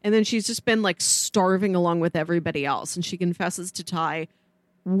 and then she's just been like starving along with everybody else, and she confesses to Ty,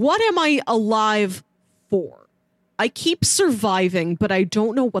 what am I alive for? I keep surviving, but I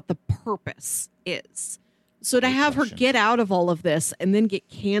don't know what the purpose is. So to have her get out of all of this and then get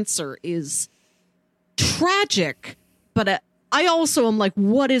cancer is tragic. But I also am like,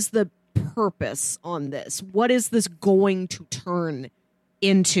 what is the purpose on this? What is this going to turn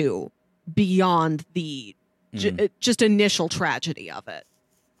into beyond the just initial tragedy of it?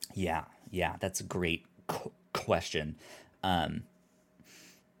 Yeah, that's a great question.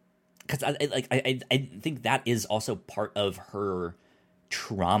 Because I think that is also part of her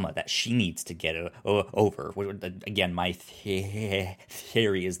trauma that she needs to get over. Again, my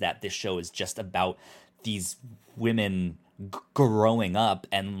theory is that this show is just about these women growing up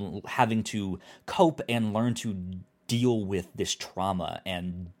and having to cope and learn to deal with this trauma,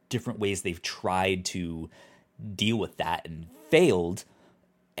 and different ways they've tried to deal with that and failed.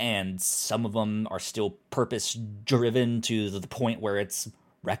 And some of them are still purpose driven to the point where it's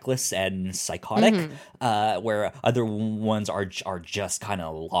reckless and psychotic, where other ones are just kind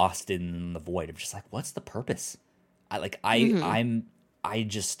of lost in the void of just like, what's the purpose?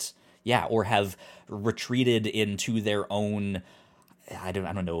 Or have retreated into their own, I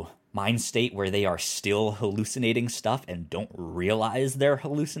don't know, mind state where they are still hallucinating stuff and don't realize they're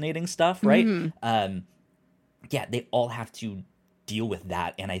hallucinating stuff, right? They all have to deal with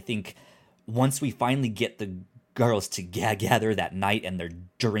that. And I think once we finally get the girls together that night and they're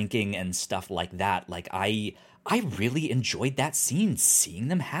drinking and stuff like that, like I really enjoyed that scene, seeing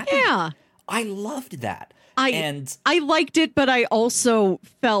them happy. Yeah, I loved that. I liked it, but I also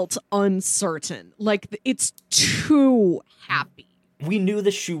felt uncertain. Like, it's too happy. We knew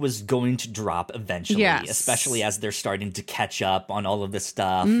the shoe was going to drop eventually, especially as they're starting to catch up on all of this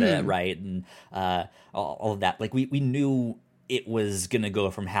stuff, right? And all of that. Like, we knew it was going to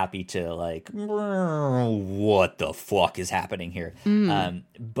go from happy to like, what the fuck is happening here?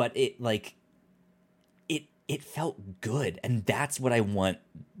 But it felt good. And that's what I want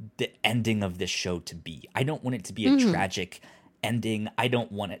the ending of this show to be. I don't want it to be a tragic ending. I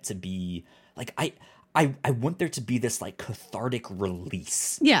don't want it to be like, I want there to be this like cathartic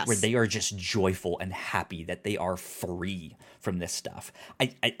release, where they are just joyful and happy that they are free from this stuff.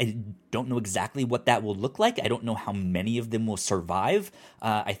 I don't know exactly what that will look like. I don't know how many of them will survive.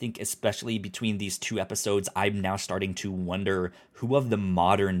 I think especially between these two episodes, I'm now starting to wonder who of the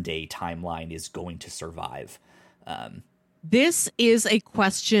modern day timeline is going to survive. This is a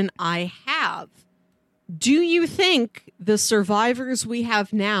question I have. Do you think the survivors we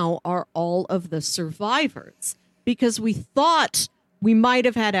have now are all of the survivors? Because we thought we might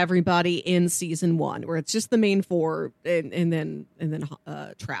have had everybody in season 1, where it's just the main 4, and then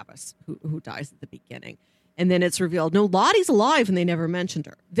Travis, who dies at the beginning. And then it's revealed, no, Lottie's alive, and they never mentioned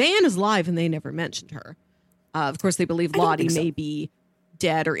her. Van is alive, and they never mentioned her. Of course, they believe Lottie may be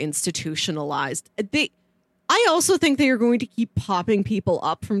dead or institutionalized. I also think they are going to keep popping people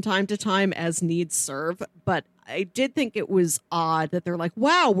up from time to time as needs serve, but I did think it was odd that they're like,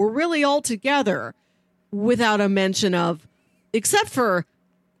 wow, we're really all together, without a mention of, except for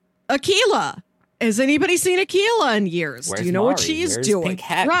Akilah. Has anybody seen Akilah in years? Where's Do you know Mari? what she's Where's doing? Pink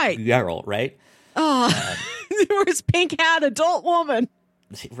Hat right. Girl, right? Where's Pink Hat adult woman?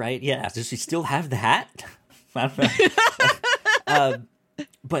 Right, yeah. Does she still have the hat?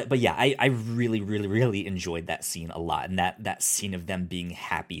 But yeah, I really, really, really enjoyed that scene a lot. And that scene of them being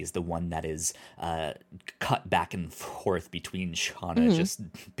happy is the one that is cut back and forth between Shauna just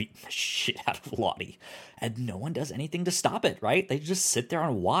beating the shit out of Lottie. And no one does anything to stop it, right? They just sit there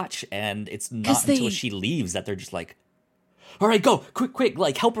and watch. And it's not until she leaves that they're just like, all right, go, quick,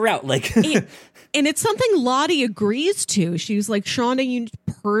 like, help her out. Like, and it's something Lottie agrees to. She was like, Shauna, you need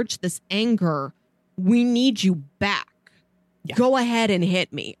to purge this anger. We need you back. Yeah. Go ahead and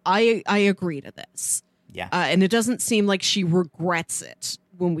hit me. I agree to this. Yeah. And it doesn't seem like she regrets it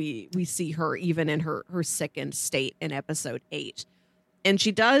when we see her even in her sickened state in episode 8. And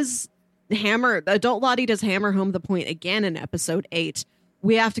she does adult Lottie does hammer home the point again in episode 8.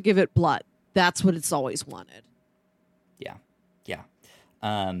 We have to give it blood. That's what it's always wanted. Yeah. Yeah.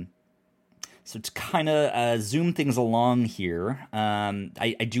 So to kind of zoom things along here,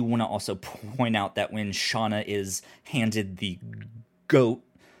 I do want to also point out that when Shauna is handed the goat,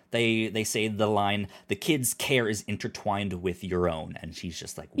 they say the line, "The kid's care is intertwined with your own," and she's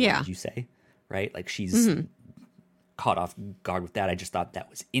just like, "What did you say?" Right? Like she's caught off guard with that. I just thought that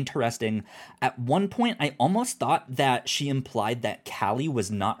was interesting. At one point, I almost thought that she implied that Callie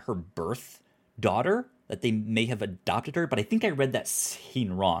was not her birth daughter, that they may have adopted her, but I think I read that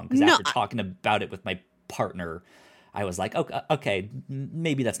scene wrong, because after talking about it with my partner, I was like, okay,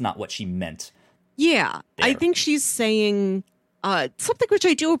 maybe that's not what she meant. Yeah, there. I think she's saying something which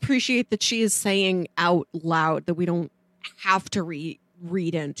I do appreciate that she is saying out loud that we don't have to read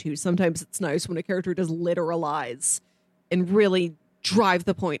into. Sometimes it's nice when a character does literalize and really drive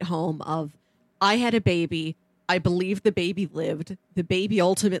the point home of, I had a baby, I believe the baby lived, the baby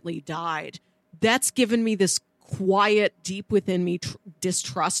ultimately died. That's given me this quiet, deep within me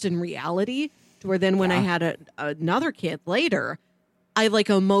distrust in reality, to where then when I had another kid later, I like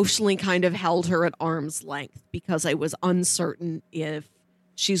emotionally kind of held her at arm's length because I was uncertain if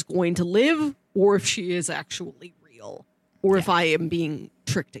she's going to live or if she is actually real or if I am being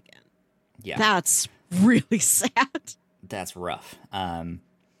tricked again. Yeah. That's really sad. That's rough.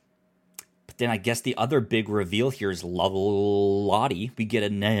 But then I guess the other big reveal here is Lottie. We get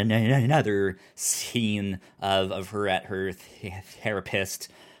another scene of her at her therapist,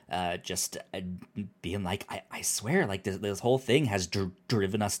 just being like, I swear, like this whole thing has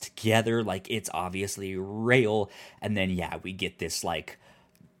driven us together. Like it's obviously real. And then, we get this like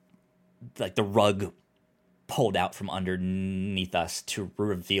the rug pulled out from underneath us to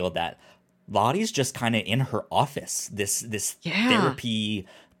reveal that Lottie's just kind of in her office. This therapy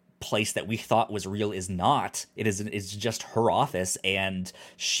place that we thought was real is not. It's just her office, and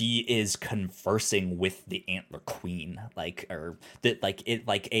she is conversing with the Antler Queen, a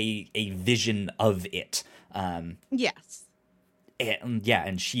vision of it. Yes.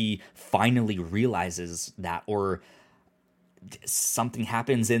 And she finally realizes that, or something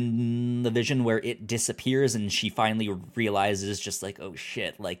happens in the vision where it disappears, and she finally realizes, just like, oh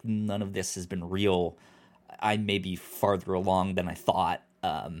shit, like none of this has been real. I may be farther along than I thought.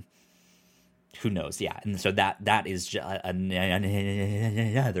 Who knows? Yeah. And so that is another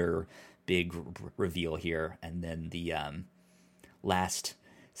big reveal here. And then the last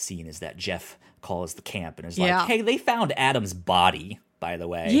scene is that Jeff calls the camp and is like, hey, they found Adam's body, by the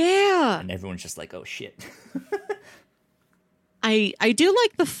way. Yeah. And everyone's just like, oh shit. I do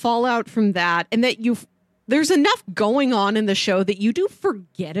like the fallout from that, and that there's enough going on in the show that you do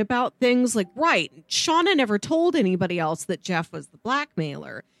forget about things like, right, Shauna never told anybody else that Jeff was the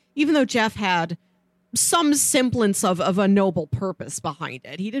blackmailer, even though Jeff had some semblance of a noble purpose behind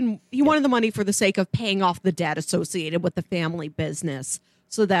it. He wanted the money for the sake of paying off the debt associated with the family business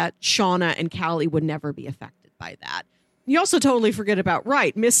so that Shauna and Callie would never be affected by that. You also totally forget about,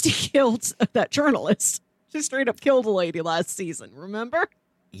 right, Misty killed that journalist. She straight up killed a lady last season, remember?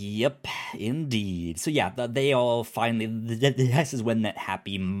 Yep, indeed. So they all finally, this is when that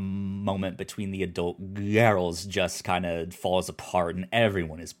happy moment between the adult girls just kind of falls apart, and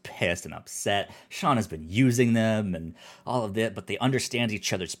everyone is pissed and upset. Shauna's been using them and all of that, but they understand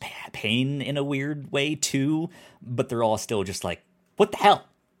each other's pain in a weird way too, but they're all still just like, what the hell,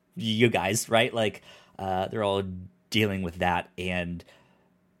 you guys, right? Like, they're all dealing with that, and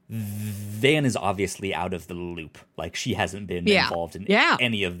Van is obviously out of the loop. Like, she hasn't been involved in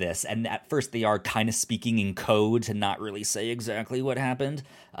any of this. And at first they are kind of speaking in code to not really say exactly what happened.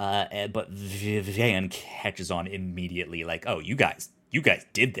 But Van catches on immediately, like, oh, you guys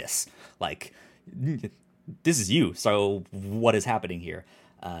did this. Like, this is you. So what is happening here?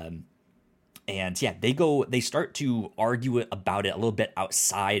 And they start to argue about it a little bit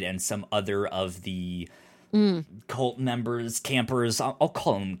outside, and some other of the cult members, campers, I'll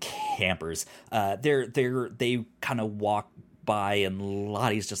call them campers. They kind of walk by, and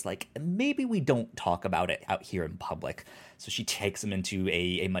Lottie's just like, maybe we don't talk about it out here in public. So she takes them into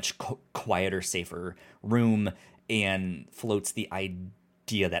a much quieter, safer room and floats the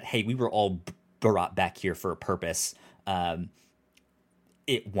idea that, hey, we were all brought back here for a purpose.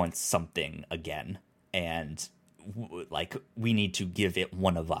 It wants something again, and we need to give it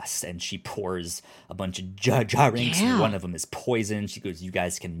one of us. And she pours a bunch of jar drinks. One of them is poison. She goes, you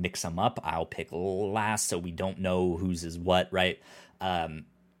guys can mix them up. I'll pick last, so we don't know whose is what, right?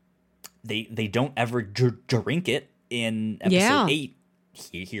 they don't ever drink it in episode 8.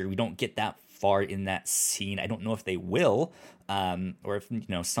 Here we don't get that far in that scene. I don't know if they will, or if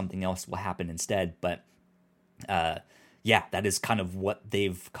something else will happen instead. But that is kind of what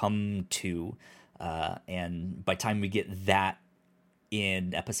they've come to. And by the time we get that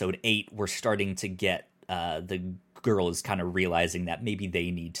in episode 8, we're starting to get the girls kind of realizing that maybe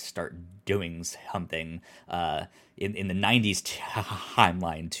they need to start doing something in the 90s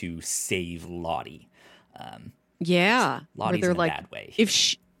timeline to save Lottie. Lottie's in a bad way.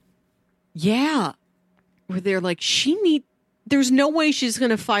 Where they're like, there's no way she's going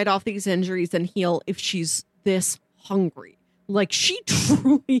to fight off these injuries and heal if she's this hungry. Like, she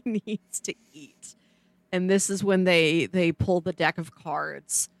truly needs to eat. And this is when they pull the deck of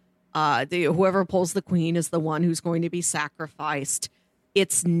cards. Whoever pulls the queen is the one who's going to be sacrificed.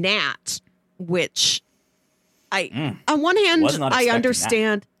 It's Nat, which on one hand, I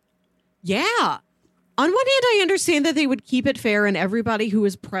understand. That. Yeah. On one hand, I understand that they would keep it fair and everybody who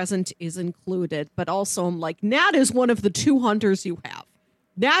is present is included. But also, I'm like, Nat is one of the 2 hunters you have.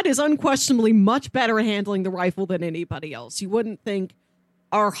 Nat is unquestionably much better at handling the rifle than anybody else. You wouldn't think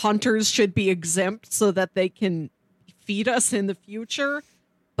our hunters should be exempt so that they can feed us in the future.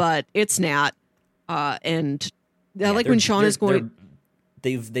 But it's Nat. And I like when Sean is going...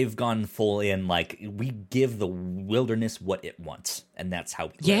 They've gone full in, like, we give the wilderness what it wants. And that's how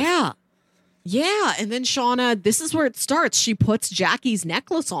we live. Yeah, and then Shauna, this is where it starts. She puts Jackie's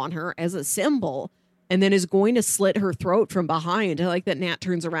necklace on her as a symbol and then is going to slit her throat from behind. I like that Nat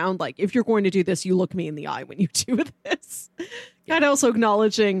turns around like, if you're going to do this, you look me in the eye when you do this. And also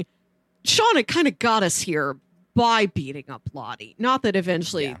acknowledging Shauna kind of got us here by beating up Lottie. Not that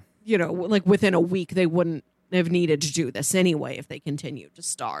eventually, like within a week, they wouldn't have needed to do this anyway if they continued to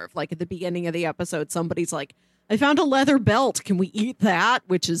starve. Like at the beginning of the episode, somebody's like, I found a leather belt. Can we eat that?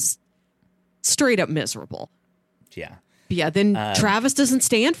 Which is straight up miserable. Yeah. Then Travis doesn't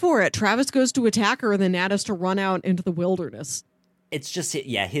stand for it. Travis goes to attack her, and then Nat has to run out into the wilderness. It's just,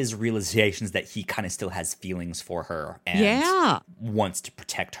 his realizations that he kind of still has feelings for her and wants to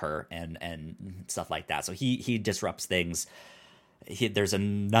protect her and stuff like that. So he disrupts things. There's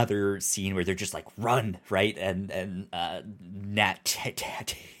another scene where they're just like, run, right? And Nat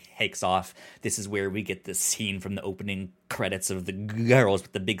takes off. This is where we get the scene from the opening credits of the girls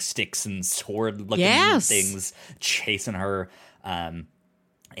with the big sticks and sword looking things chasing her. We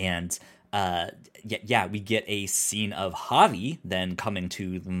get a scene of Javi then coming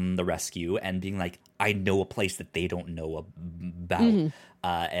to the rescue and being like, I know a place that they don't know about.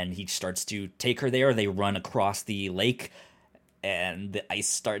 And he starts to take her there. They run across the lake and the ice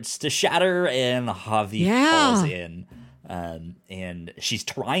starts to shatter and Javi falls in. And she's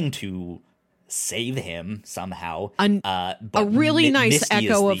trying to save him somehow. But a really nice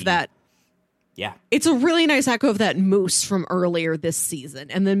echo of that. Yeah. It's a really nice echo of that Moose from earlier this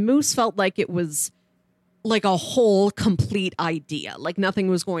season. And then Moose felt like it was like a whole complete idea. Like nothing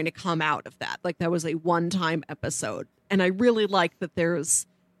was going to come out of that. Like that was a one-time episode. And I really like that there's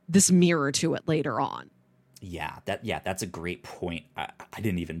this mirror to it later on. Yeah, that's a great point. I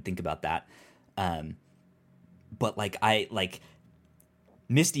didn't even think about that. But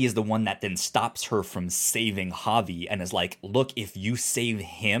Misty is the one that then stops her from saving Javi and is like, look, if you save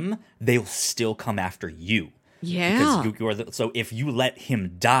him, they'll still come after you. Yeah. Because so if you let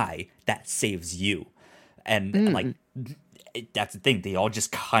him die, that saves you. And that's the thing. They all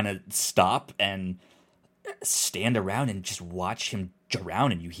just kind of stop and stand around and just watch him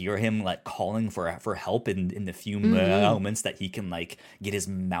drown, and you hear him like calling for help in the few moments that he can like get his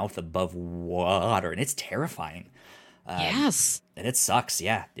mouth above water, and it's terrifying. Yes, and it sucks.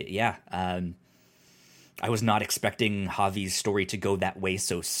 Yeah. I was not expecting Javi's story to go that way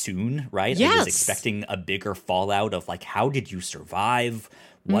so soon, right? Yes. I was expecting a bigger fallout of like, how did you survive?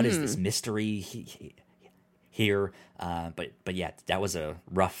 What is this mystery here? But yeah, that was a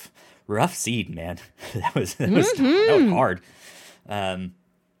rough scene, man. that was hard.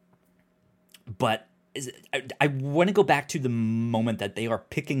 But I want to go back to the moment that they are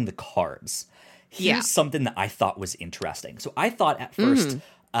picking the cards. Here's something that I thought was interesting. So I thought at first,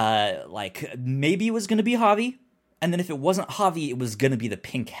 like maybe it was going to be Javi, and then if it wasn't Javi, it was going to be the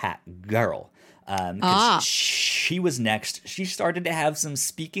pink hat girl. She was next. She started to have some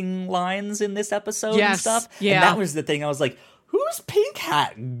speaking lines in this episode and stuff. Yeah. And that was the thing. I was like, who's pink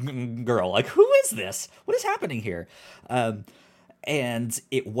hat girl? Like, who is this? What is happening here? And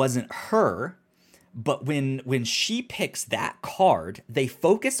it wasn't her. But when she picks that card, they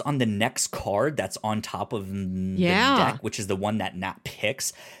focus on the next card that's on top of the deck, which is the one that Nat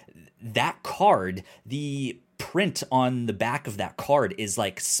picks. That card, the print on the back of that card is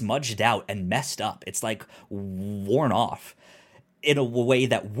like smudged out and messed up. It's like worn off in a way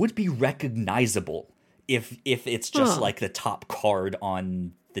that would be recognizable if it's just like the top card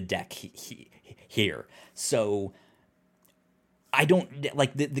on the deck here. So I don't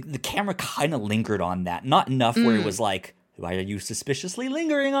like the camera kind of lingered on that. Not enough where it was like, why are you suspiciously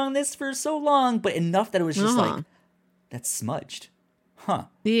lingering on this for so long? But enough that it was just like, that's smudged. Huh.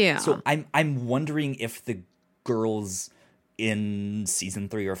 Yeah. So I'm wondering if the girls in season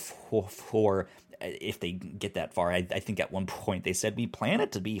 3 or 4, if they get that far, I think at one point they said we plan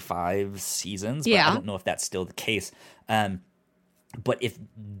it to be 5 seasons, but I don't know if that's still the case. But if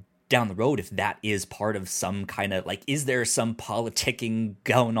down the road, if that is part of some kind of like, is there some politicking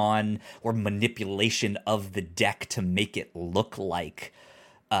going on or manipulation of the deck to make it look like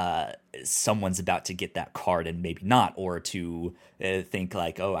someone's about to get that card and maybe not, or to think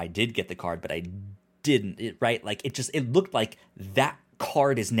like, oh, I did get the card, but I didn't, right? Like it looked like that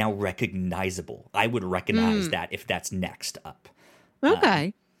card is now recognizable. I would recognize that if that's next up.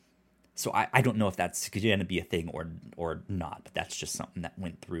 Okay. So I don't know if that's going to be a thing or not, but that's just something that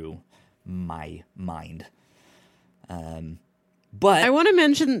went through my mind. But I want to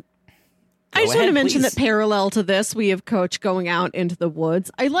mention... I just want to mention please. that parallel to this, we have Coach going out into the woods.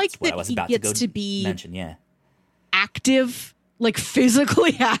 I like that he gets to be active, like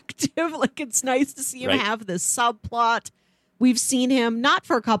physically active. Like it's nice to see him have this subplot. We've seen him, not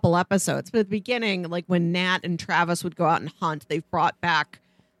for a couple episodes, but at the beginning, like when Nat and Travis would go out and hunt, they've brought back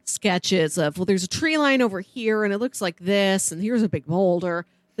sketches of, well, there's a tree line over here and it looks like this, and here's a big boulder.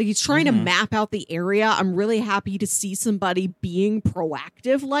 Like he's trying to map out the area. I'm really happy to see somebody being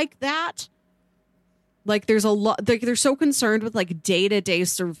proactive like that. Like there's a lot, they're so concerned with like day-to-day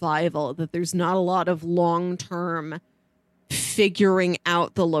survival that there's not a lot of long-term figuring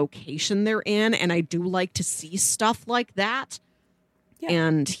out the location they're in. And I do like to see stuff like that. Yeah.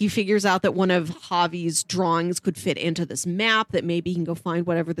 And he figures out that one of Javi's drawings could fit into this map, that maybe he can go find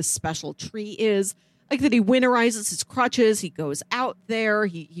whatever the special tree is. Like that he winterizes his crutches. He goes out there.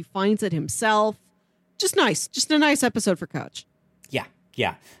 He finds it himself. Just nice. Just a nice episode for Coach. Yeah.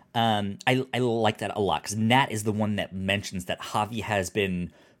 Yeah. I like that a lot because Nat is the one that mentions that Javi has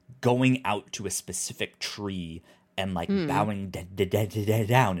been going out to a specific tree and like bowing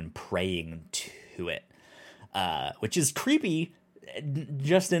down and praying to it, which is creepy.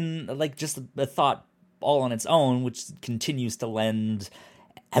 Just a thought all on its own, which continues to lend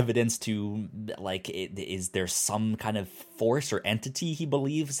evidence to like, is there some kind of force or entity he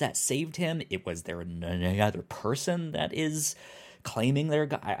believes that saved him? Was there another person that is claiming their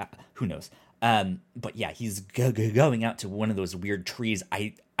guy? Who knows? But yeah, he's going out to one of those weird trees.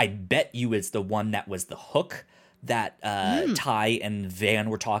 I bet you it's the one that was the hook that Ty and Van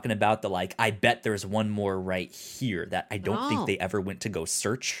were talking about. The like, I bet there's one more right here that I don't think they ever went to go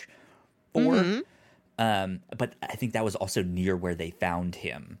search for. But I think that was also near where they found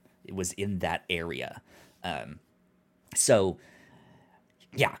him. It was in that area. So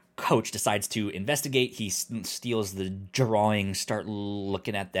yeah, Coach decides to investigate. He steals the drawings, start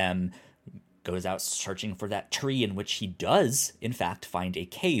looking at them, goes out searching for that tree, in which he does, in fact, find a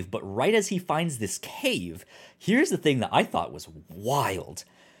cave. But right as he finds this cave, here's the thing that I thought was wild.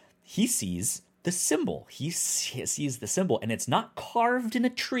 He sees the symbol. He sees the symbol, and it's not carved in a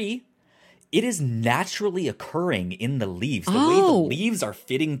tree. It is naturally occurring in the leaves. The way the leaves are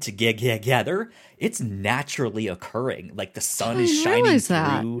fitting together, it's naturally occurring. Like the sun is shining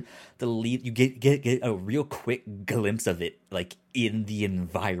through the leaf. You get a real quick glimpse of it, like in the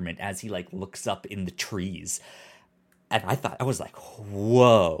environment as he like looks up in the trees. And I was like,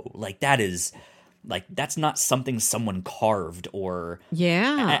 whoa, like that is like, that's not something someone carved or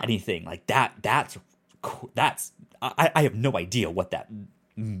anything like that. That's I have no idea what that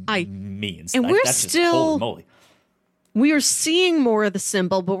means. And like, we're that's still, just, holy moly. We are seeing more of the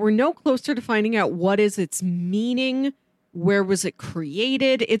symbol, but we're no closer to finding out what is its meaning. Where was it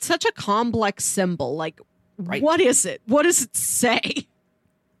created? It's such a complex symbol. Like, what is it? What does it say?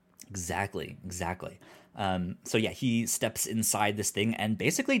 Exactly. So yeah, he steps inside this thing and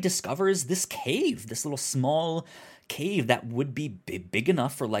basically discovers this cave, this little small cave that would be big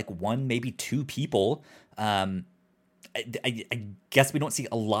enough for like one, maybe two people. I guess we don't see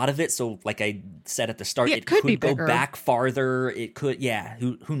a lot of it, so like I said at the start, it could go back farther. It could,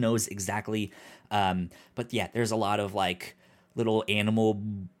 who knows exactly. But yeah, there's a lot of like little animal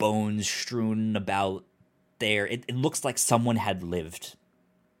bones strewn about there. It looks like someone had lived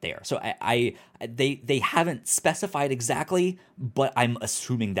there. So they haven't specified exactly, but I'm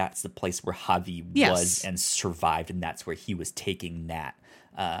assuming that's the place where Javi was and survived, and that's where he was taking Nat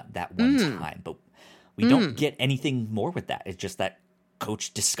that one time. But We don't get anything more with that. It's just that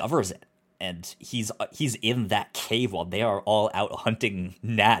Coach discovers it. And he's in that cave while they are all out hunting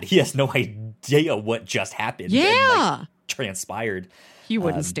Nat. He has no idea what just happened. Yeah. And, like, transpired. He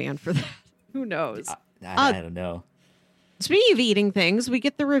wouldn't stand for that. Who knows? I don't know. Speaking of eating things, we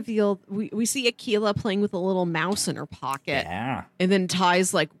get the reveal. We see Akila playing with a little mouse in her pocket. Yeah. And then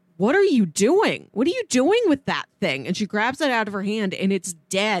Ty's like, what are you doing? What are you doing with that thing? And she grabs it out of her hand and it's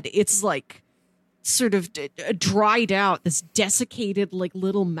dead. It's like sort of dried out, this desiccated like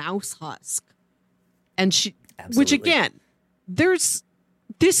little mouse husk. And she, Absolutely. which again, this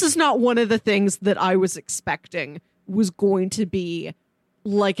is not one of the things that I was expecting was going to be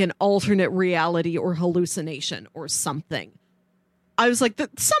like an alternate reality or hallucination or something. I was like,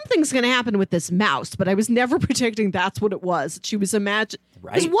 something's going to happen with this mouse, but I was never predicting that's what it was. She was imagining.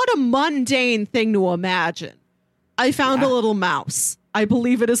 Right. What a mundane thing to imagine. I found a little mouse. I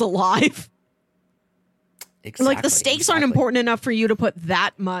believe it is alive. Exactly. Like the stakes aren't important enough for you to put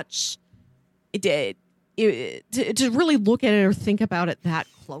that much. To really look at it or think about it that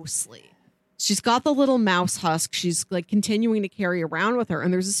closely. She's got the little mouse husk. She's like continuing to carry around with her.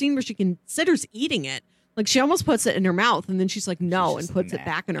 And there's a scene where she considers eating it. Like she almost puts it in her mouth and then she's like, no, and puts it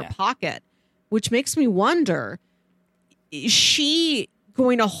back in her pocket, which makes me wonder, is she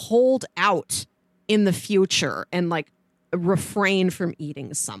going to hold out in the future and like refrain from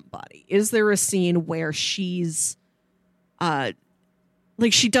eating somebody? Is there a scene where she's like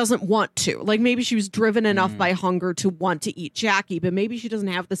she doesn't want to? Like maybe she was driven enough by hunger to want to eat Jackie, but maybe she doesn't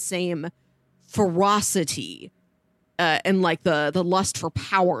have the same ferocity and like the lust for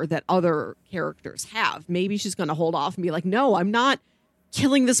power that other characters have. Maybe she's going to hold off and be like, no, I'm not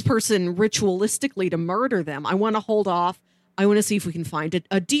killing this person ritualistically to murder them. I want to hold off. I want to see if we can find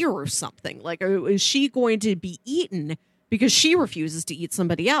a deer or something. Like, is she going to be eaten because she refuses to eat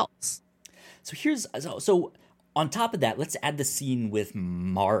somebody else? So on top of that, let's add the scene with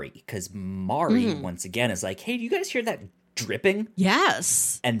Mari, because Mari once again is like, hey, do you guys hear that dripping?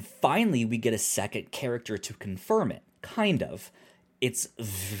 Yes. And finally, we get a second character to confirm it. Kind of. It's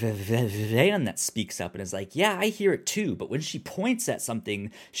Van that speaks up and is like, yeah, I hear it too. But when she points at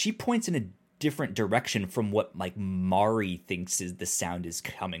something, she points in a different direction from what like Mari thinks is the sound is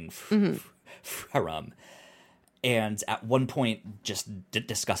coming from. And at one point, just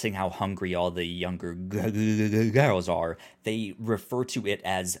discussing how hungry all the younger girls are, they refer to it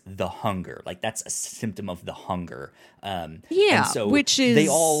as the hunger. Like that's a symptom of the hunger. And so which is they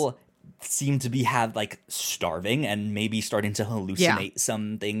all seem to be starving and maybe starting to hallucinate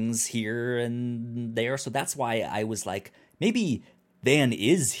some things here and there. So that's why I was like, maybe Van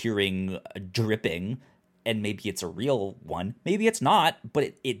is hearing a dripping and maybe it's a real one. Maybe it's not,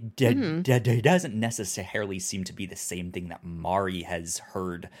 but it doesn't necessarily seem to be the same thing that Mari has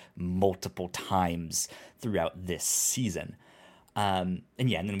heard multiple times throughout this season. And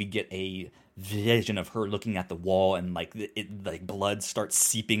then we get a vision of her looking at the wall and like blood starts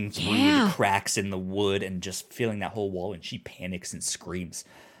seeping through the cracks in the wood and just feeling that whole wall, and she panics and screams.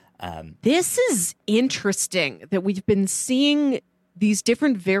 This is interesting that we've been seeing these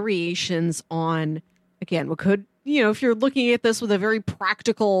different variations on, again, what could, if you're looking at this with a very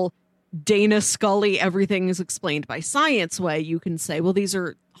practical Dana Scully, everything is explained by science way, you can say, well, these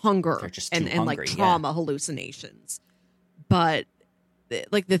are hunger and like trauma hallucinations. But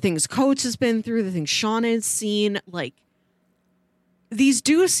like the things Coach has been through, the things Shauna has seen, like these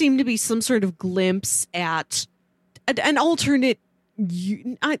do seem to be some sort of glimpse at an alternate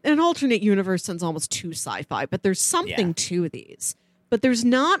universe. Sounds almost too sci-fi, but there's something to these. But there's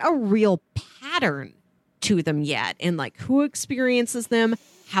not a real pattern to them yet, and like who experiences them,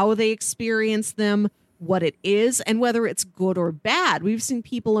 how they experience them, what it is, and whether it's good or bad. We've seen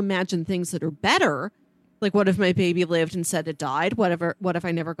people imagine things that are better. Like, what if my baby lived instead it died? What if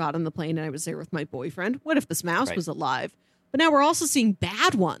I never got on the plane and I was there with my boyfriend? What if this mouse was alive? But now we're also seeing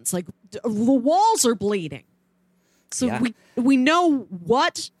bad ones. Like, the walls are bleeding. So we know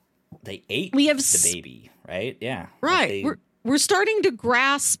what they ate the baby, right? Yeah. Right. We're starting to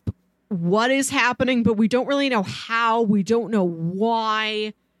grasp what is happening, but we don't really know how. We don't know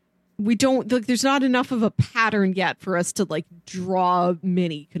why. There's not enough of a pattern yet for us to like draw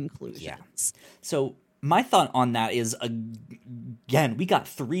many conclusions. Yeah. So my thought on that is, again, we got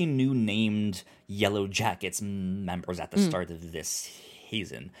 3 new named Yellowjackets members at the start of this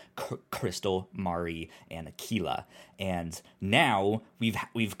season: Crystal, Mari, and Akila. And now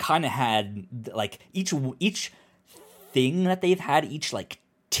we've kind of had like each thing that they've had, each like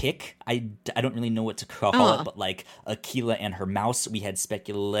tick. I don't really know what to call it, but like Aquila and her mouse, we had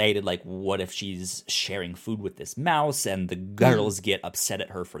speculated like what if she's sharing food with this mouse and the girls get upset at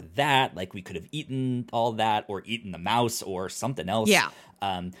her for that, like we could have eaten all that or eaten the mouse or something else. Yeah.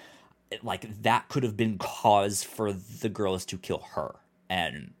 Like that could have been cause for the girls to kill her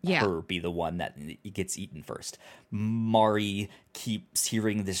and her be the one that gets eaten first. Mari keeps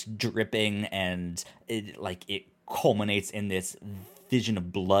hearing this dripping and it culminates in this vision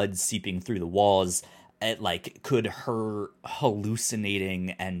of blood seeping through the walls. Could her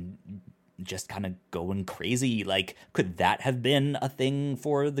hallucinating and just kind of going crazy, like, could that have been a thing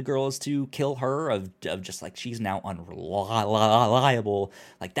for the girls to kill her, of just like she's now unreliable?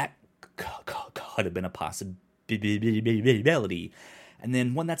 Like that could have been a possibility. And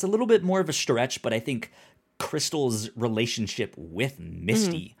then one that's a little bit more of a stretch, but I think Crystal's relationship with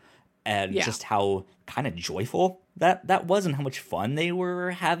Misty and just how kind of joyful that was and how much fun they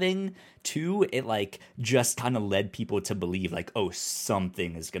were having too. It like just kind of led people to believe like, oh,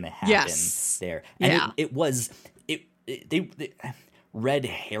 something is going to happen there. And they red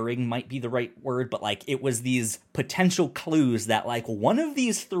herring might be the right word, but like it was these potential clues that like one of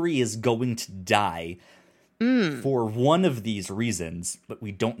these three is going to die for one of these reasons, but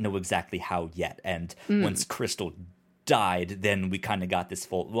we don't know exactly how yet. And once Crystal died, then we kind of got this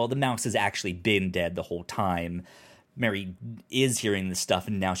the mouse has actually been dead the whole time. Mary is hearing this stuff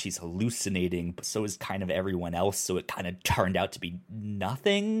and now she's hallucinating, but so is kind of everyone else, so it kind of turned out to be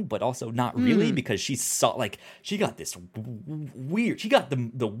nothing, but also not really, because she got this weird, she got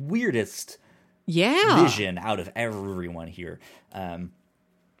the weirdest vision out of everyone here.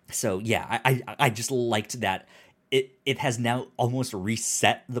 So yeah, I just liked that it has now almost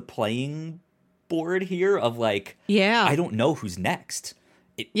reset the playing board here of like, I don't know who's next.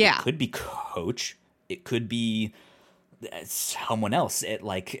 It could be Coach, it could be someone else.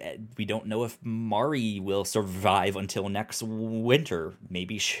 We don't know if Mari will survive until next winter.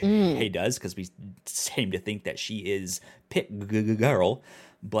 Maybe she does, because we seem to think that she is Pit Girl,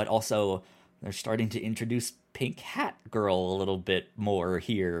 but also they're starting to introduce Pink Hat Girl a little bit more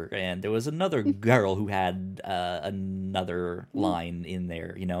here, and there was another girl who had another line in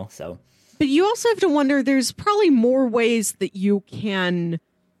there, so. But you also have to wonder, there's probably more ways that you can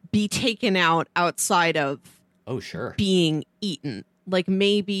be taken out outside of being eaten. Like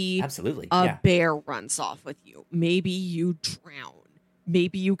maybe a bear runs off with you. Maybe you drown.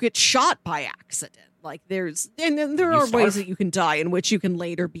 Maybe you get shot by accident. Like there are ways that you can die in which you can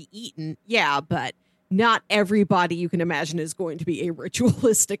later be eaten. Yeah, but not everybody you can imagine is going to be a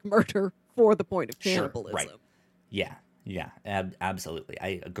ritualistic murder for the point of cannibalism. Right. Yeah, absolutely.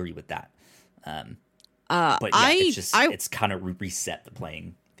 I agree with that. But it's kind of reset the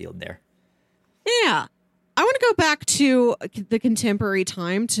playing field there. Yeah. I want to go back to the contemporary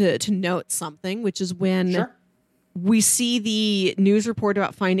time to note something, which is when we see the news report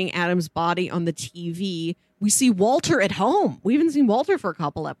about finding Adam's body on the TV. We see Walter at home. We haven't seen Walter for a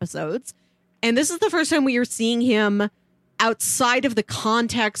couple episodes. And this is the first time we are seeing him outside of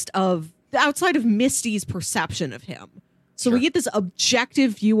Misty's perception of him. So we get this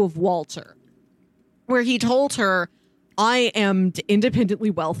objective view of Walter, where he told her, I am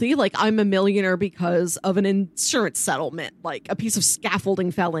independently wealthy. Like, I'm a millionaire because of an insurance settlement. Like, a piece of scaffolding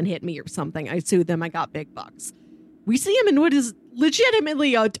fell and hit me or something. I sued them. I got big bucks. We see him in what is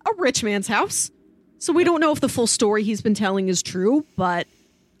legitimately a rich man's house. So we don't know if the full story he's been telling is true, but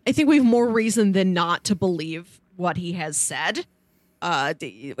I think we have more reason than not to believe what he has said.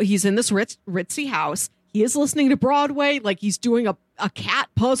 He's in this ritzy house. He is listening to Broadway. Like, he's doing a cat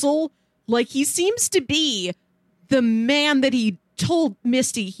puzzle. Like, he seems to be the man that he told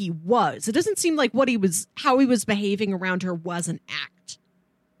Misty he was. It doesn't seem like how he was behaving around her was an act.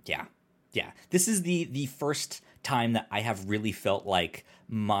 Yeah. This is the first time that I have really felt like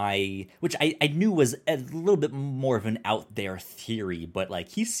which I knew was a little bit more of an out there theory, but like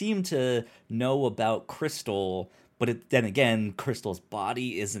he seemed to know about Crystal, but then again, Crystal's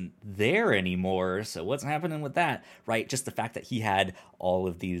body isn't there anymore. So what's happening with that, right? Just the fact that he had all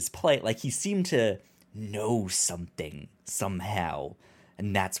of these he seemed to know something somehow,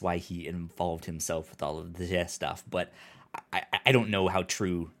 and that's why he involved himself with all of this stuff. But I don't know how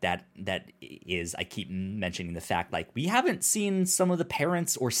true that is. I keep mentioning the fact like we haven't seen some of the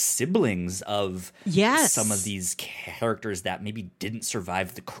parents or siblings of some of these characters that maybe didn't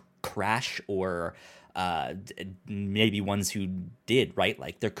survive the crash, or maybe ones who did, right?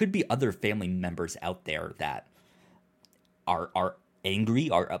 Like there could be other family members out there that are angry,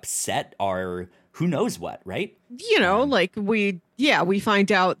 are upset, are who knows what, right? Like we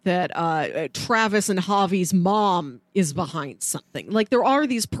find out that Travis and Javi's mom is behind something. Like there are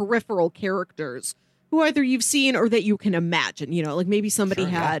these peripheral characters who either you've seen or that you can imagine, like maybe somebody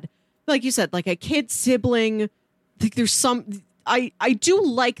had, like you said, like a kid sibling. Like there's some, I do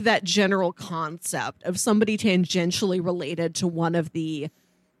like that general concept of somebody tangentially related to one of the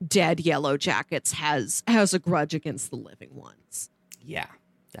dead Yellowjackets has a grudge against the living ones. Yeah,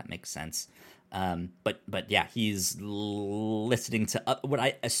 that makes sense. But yeah, he's listening to what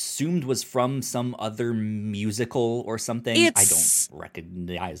I assumed was from some other musical or something. I don't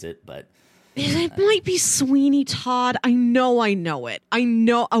recognize it, but it might be Sweeney Todd. I know it.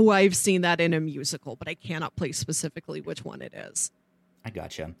 I've seen that in a musical, but I cannot place specifically which one it is. I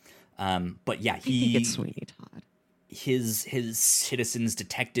gotcha. But yeah, I think it's Sweeney Todd. His citizens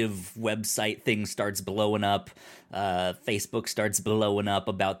detective website thing starts blowing up. Facebook starts blowing up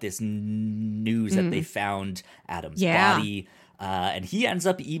about this news that they found Adam's body. And he ends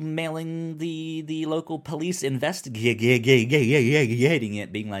up emailing the local police investigating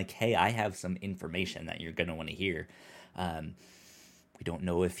it, being like, hey, I have some information that you're going to want to hear. We don't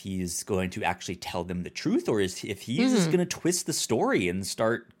know if he's going to actually tell them the truth or if he's just going to twist the story and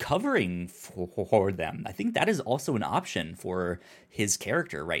start covering for them. I think that is also an option for his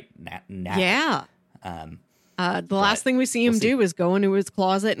character right now. Yeah. The last thing we see him do is go into his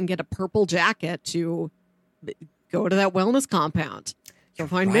closet and get a purple jacket to go to that wellness compound. You'll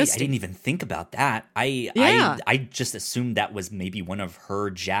find Misty. I didn't even think about that. I just assumed that was maybe one of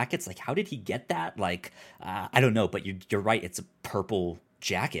her jackets. Like, how did he get that? Like, I don't know, but you're right. It's a purple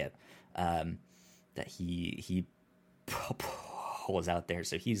jacket that he pulls out there.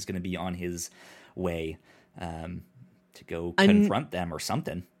 So he's going to be on his way to go confront them or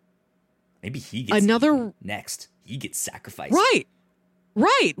something. Maybe he gets next. He gets sacrificed. Right.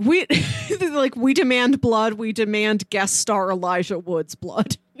 We we demand blood. We demand guest star Elijah Wood's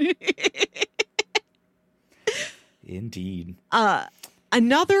blood. Indeed.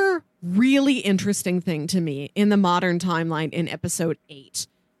 Another really interesting thing to me in the modern timeline in episode 8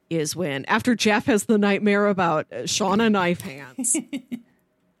 is when, after Jeff has the nightmare about Shauna knife hands,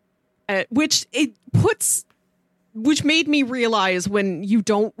 which made me realize when you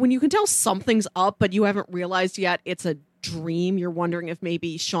can tell something's up, but you haven't realized yet it's a dream. You're wondering if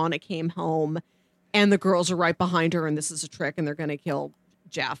maybe Shauna came home and the girls are right behind her and this is a trick and they're going to kill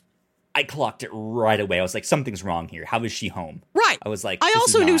Jeff. I clocked it right away. I was like, something's wrong here. How is she home? Right. I was like, I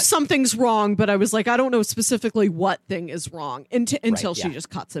also knew something's wrong, but I was like, I don't know specifically what thing is wrong until she just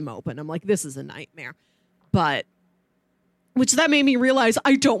cuts him open. I'm like, this is a nightmare. But which that made me realize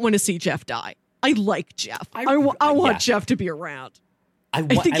I don't want to see Jeff die. I like Jeff. I want Jeff to be around. I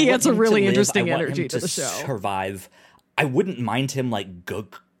think he adds a really interesting energy to the show. Survive. I wouldn't mind him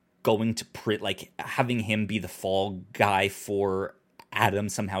going to having him be the fall guy for Adam.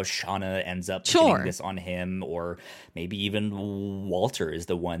 Somehow Shauna ends up getting this on him, or maybe even Walter is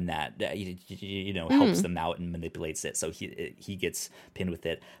the one that helps them out and manipulates it, so he gets pinned with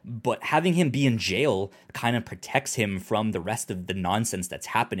it. But having him be in jail kind of protects him from the rest of the nonsense that's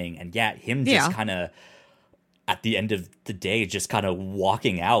happening, and him just kind of at the end of the day just kind of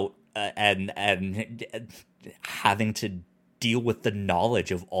walking out and having to deal with the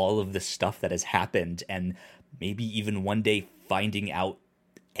knowledge of all of the stuff that has happened, and maybe even one day finding out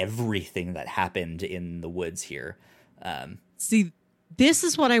everything that happened in the woods here. See, this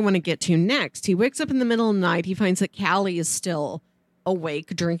is what I want to get to next. He wakes up in the middle of the night. He finds that Callie is still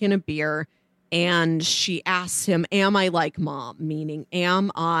awake, drinking a beer, and she asks him, am I like mom? Meaning,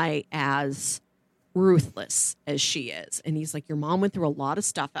 am I as ruthless as she is? And he's like, your mom went through a lot of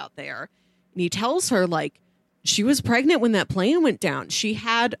stuff out there. And he tells her, she was pregnant when that plane went down. She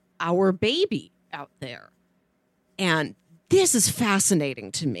had our baby out there. And this is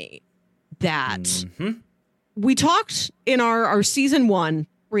fascinating to me that we talked in our season 1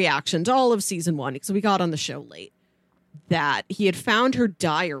 reaction to all of season 1, because we got on the show late, that he had found her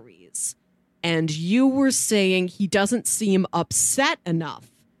diaries. And you were saying he doesn't seem upset enough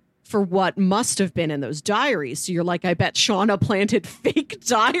for what must have been in those diaries. So you're like, I bet Shauna planted fake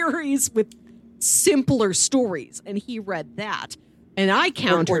diaries with simpler stories, and he read that. And I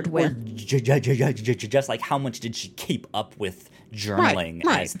countered with just like, how much did she keep up with journaling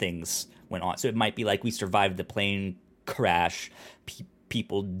as things went on? So it might be like, we survived the plane crash,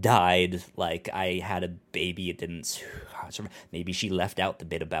 people died, like I had a baby, it didn't survive. Maybe she left out the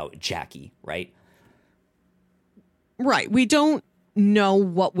bit about Jackie, right? Right. We don't know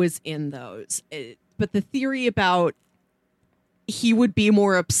what was in those, but the theory about he would be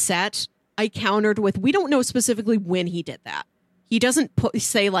more upset, I countered with, we don't know specifically when he did that. He doesn't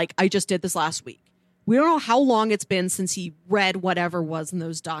say, like, I just did this last week. We don't know how long it's been since he read whatever was in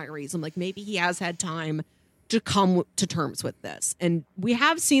those diaries. I'm like, maybe he has had time to come to terms with this. And we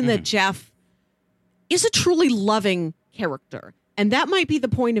have seen that Jeff is a truly loving character. And that might be the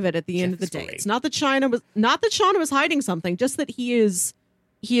point of it at the end of the day. Great. It's not that Shauna was hiding something, just that he is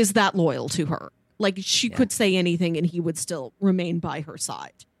that loyal to her. Like, she could say anything and he would still remain by her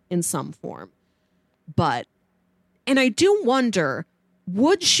side in some form. And I do wonder,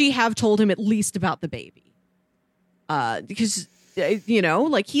 would she have told him at least about the baby? Because,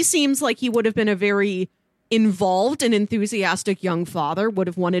 like, he seems like he would have been a very involved and enthusiastic young father, would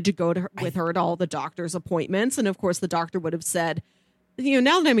have wanted to go with her at all the doctor's appointments. And of course, the doctor would have said,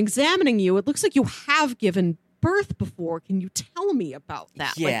 now that I'm examining you, it looks like you have given birth before. Can you tell me about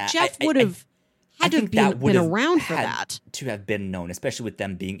that? Yeah, like, Jeff would have had to have been around for that. To have been known, especially with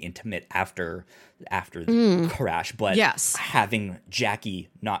them being intimate after the crash. But having Jackie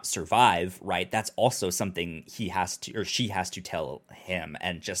not survive, right, that's also something he has to, or she has to tell him.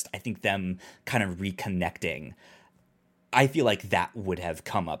 And just, I think them kind of reconnecting, I feel like that would have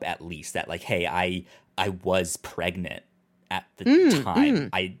come up at least, that like, hey, I was pregnant at the time.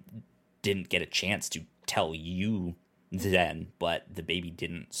 I didn't get a chance to tell you then, but the baby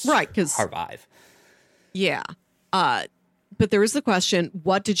didn't survive. Yeah. But there is the question,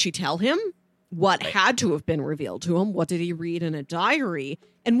 what did she tell him? What had to have been revealed to him? What did he read in a diary?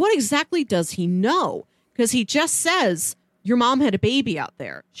 And what exactly does he know? Because he just says, your mom had a baby out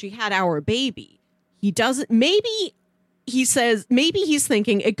there. She had our baby. He doesn't, maybe he's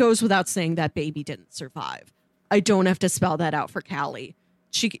thinking, it goes without saying that baby didn't survive. I don't have to spell that out for Callie.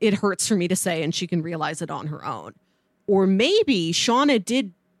 It hurts for me to say, and she can realize it on her own. Or maybe Shauna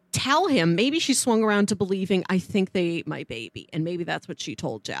did tell him, maybe she swung around to believing, I think they ate my baby. And maybe that's what she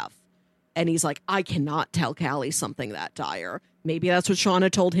told Jeff. And he's like, I cannot tell Callie something that dire. Maybe that's what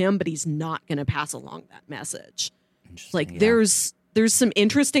Shauna told him, but he's not going to pass along that message. Like, there's some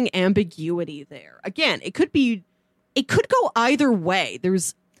interesting ambiguity there. Again, it could go either way.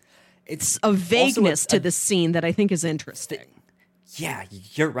 It's a vagueness to the scene that I think is interesting. Yeah,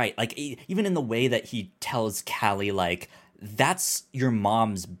 you're right. Like, even in the way that he tells Callie, like, that's your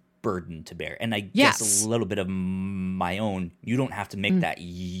mom's burden to bear. And I guess a little bit of my own. You don't have to make that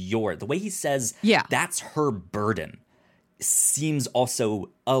the way he says, that's her burden, seems also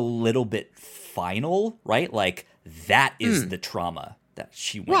a little bit final, right? Like, that is the trauma that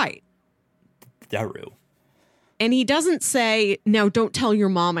she went through. And he doesn't say, now don't tell your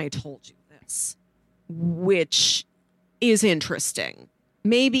mom I told you this, which is interesting.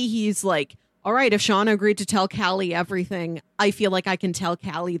 Maybe he's like, all right, if Shauna agreed to tell Callie everything, I feel like I can tell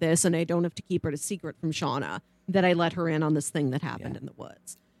Callie this and I don't have to keep it a secret from Shauna that I let her in on this thing that happened in the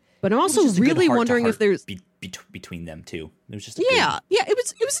woods. But I'm also really wondering if there's between them two. It was just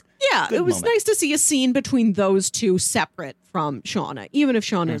it was nice to see a scene between those two separate from Shauna, even if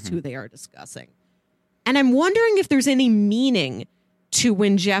Shauna is who they are discussing. And I'm wondering if there's any meaning to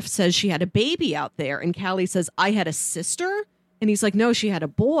when Jeff says she had a baby out there and Callie says, I had a sister. And he's like, no, she had a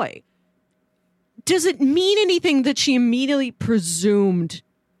boy. Does it mean anything that she immediately presumed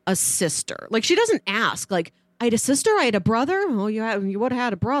a sister? Like, she doesn't ask, like, I had a sister, I had a brother. Oh, you would have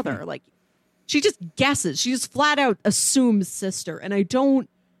had a brother. Like, she just guesses. She just flat out assumes sister. And I don't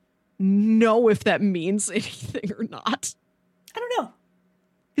know if that means anything or not. I don't know.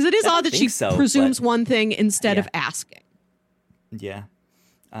 Because it is odd that she presumes one thing instead of asking. Yeah.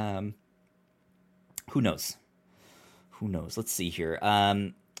 Who knows? Let's see here.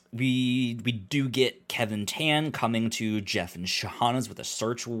 We do get Kevin Tan coming to Jeff and Shauna's with a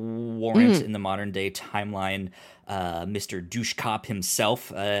search warrant in the modern day timeline. Mr. Douche Cop himself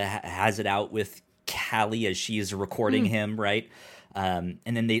has it out with Callie as she is recording him, right? And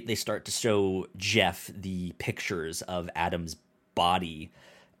then they start to show Jeff the pictures of Adam's body.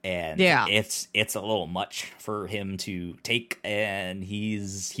 And it's a little much for him to take, and he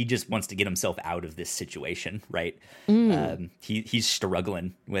just wants to get himself out of this situation, right? He's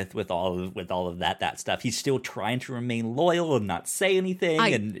struggling with all of that stuff. He's still trying to remain loyal and not say anything,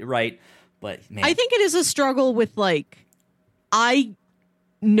 But man, I think it is a struggle with, like, I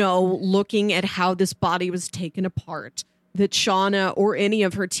know, looking at how this body was taken apart, that Shauna or any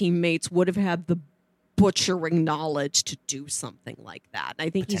of her teammates would have had the butchering knowledge to do something like that. I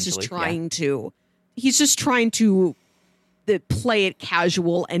think he's just trying to play it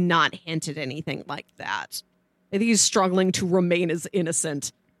casual and not hint at anything like that. I think he's struggling to remain as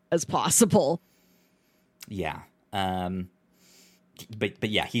innocent as possible. Yeah. But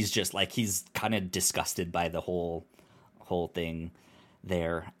yeah, he's just like, he's kind of disgusted by the whole thing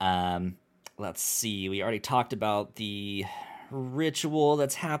there. Let's see. We already talked about the ritual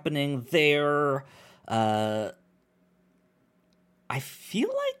that's happening there. I feel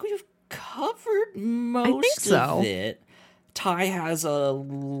like we've covered most of it. Ty has a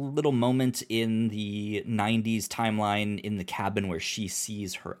little moment in the 90s timeline in the cabin where she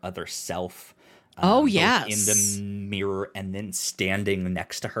sees her other self. Yes. In the mirror and then standing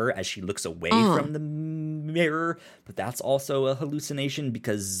next to her as she looks away from the mirror. But that's also a hallucination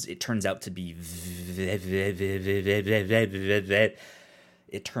because it turns out to be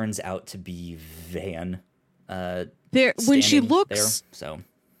Van. There, when she looks, there, so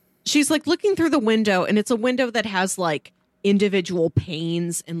she's like looking through the window, and it's a window that has like individual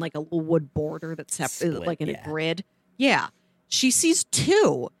panes and like a little wood border that's separate, like in a grid. Yeah, she sees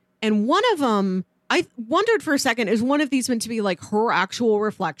two, and one of them, I wondered for a second, is one of these meant to be like her actual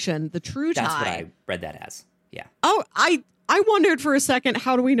reflection, the true Ty? That's what I read that as. Yeah. Oh, I wondered for a second,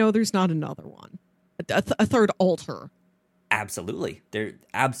 how do we know there's not another one, a third alter? Absolutely, there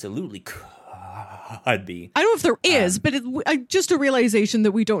absolutely could be. I don't know if there is, but just a realization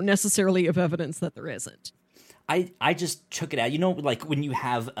that we don't necessarily have evidence that there isn't. I just took it out. You know, like when you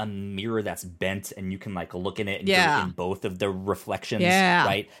have a mirror that's bent and you can like look in it and you're in both of the reflections,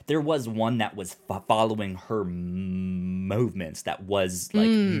 right? There was one that was following her movements that was like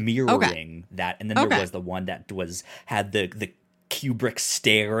mirroring that. And then there was the one that had the Kubrick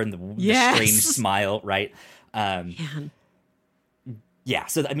stare and the strange smile, right? Yeah,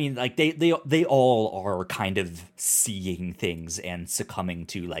 so I mean, like they all are kind of seeing things and succumbing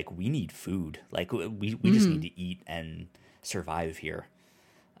to like, we need food, like we just need to eat and survive here.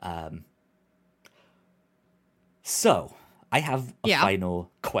 So I have a final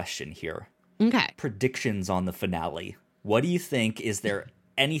question here. Okay, predictions on the finale. What do you think? Is there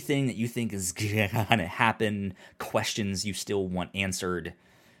anything that you think is gonna happen? Questions you still want answered?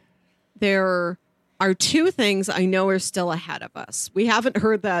 There are two things I know are still ahead of us. We haven't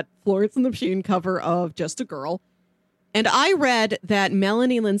heard that Florence and the Machine cover of Just a Girl. And I read that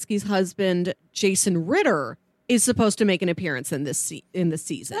Melanie Linsky's husband, Jason Ritter, is supposed to make an appearance in this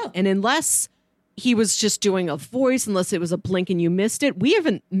season. Oh. And unless he was just doing a voice, unless it was a blink and you missed it, we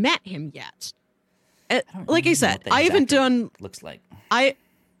haven't met him yet. Like I said, I haven't done... Looks like...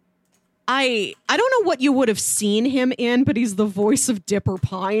 I don't know what you would have seen him in, but he's the voice of Dipper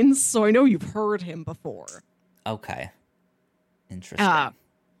Pines, so I know you've heard him before. Okay. Interesting.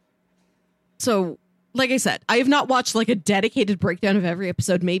 So, like I said, I have not watched like a dedicated breakdown of every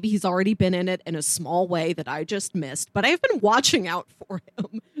episode. Maybe he's already been in it in a small way that I just missed, but I've been watching out for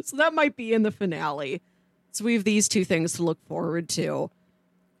him. So that might be in the finale. So we have these two things to look forward to.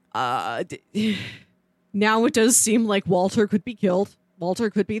 Now it does seem like Walter could be killed. Walter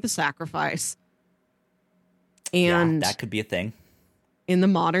could be the sacrifice. And that could be a thing. In the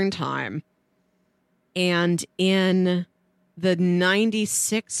modern time. And in the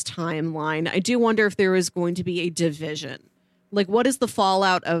 96 timeline, I do wonder if there is going to be a division. Like, what is the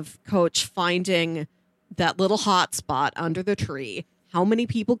fallout of Coach finding that little hot spot under the tree? How many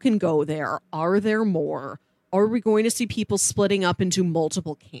people can go there? Are there more? Are we going to see people splitting up into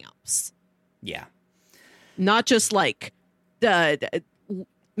multiple camps? Yeah. Not just like the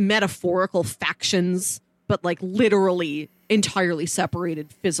metaphorical factions, but like literally entirely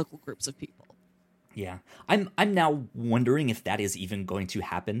separated physical groups of people. Yeah. I'm now wondering if that is even going to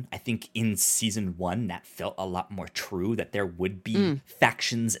happen. I think in season 1 that felt a lot more true, that there would be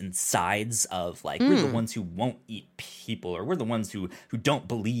factions and sides of like, we're the ones who won't eat people, or we're the ones who don't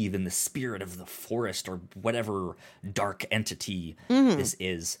believe in the spirit of the forest, or whatever dark entity this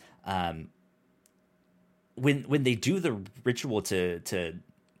is. When they do the ritual to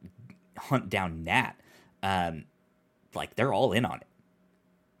hunt down Nat, like they're all in on it.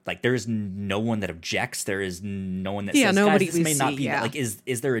 Like there's no one that objects. There is no one that says, nobody "Guys, this may not be like."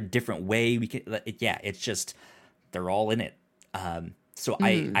 Is there a different way we can? It's just they're all in it. So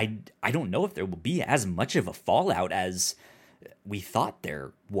I don't know if there will be as much of a fallout as we thought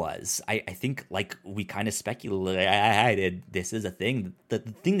there was. I think, like we kind of speculated, this is a thing. The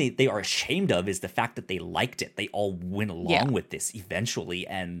thing they are ashamed of is the fact that they liked it. They all went along with this eventually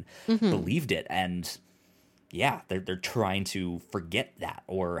and believed it. And yeah, they're trying to forget that,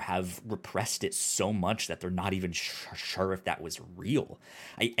 or have repressed it so much that they're not even sure if that was real.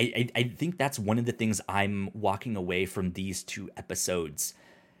 I think that's one of the things I'm walking away from these 2 episodes,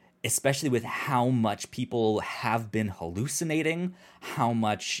 especially with how much people have been hallucinating, how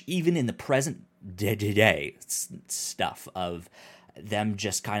much, even in the present day stuff of them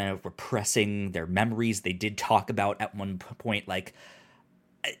just kind of repressing their memories. They did talk about at one point, like,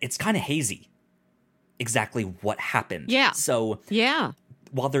 it's kind of hazy exactly what happened. Yeah. So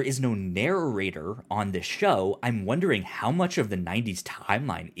while there is no narrator on this show, I'm wondering how much of the 90s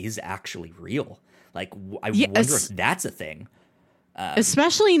timeline is actually real. Like, I wonder if that's a thing.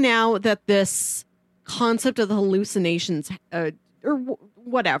 Especially now that this concept of the hallucinations, or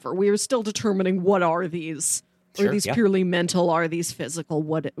whatever, we are still determining what are these. Sure, are these purely mental? Are these physical?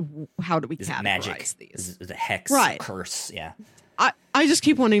 How do we categorize magic? These? Is it a hex? Right. Curse? Yeah. I just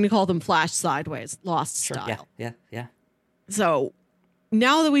keep wanting to call them Flash Sideways, Lost style. Yeah. So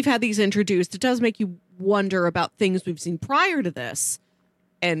now that we've had these introduced, it does make you wonder about things we've seen prior to this.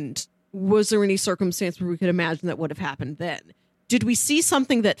 And was there any circumstance where we could imagine that would have happened then? Did we see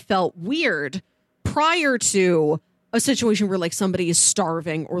something that felt weird prior to a situation where like somebody is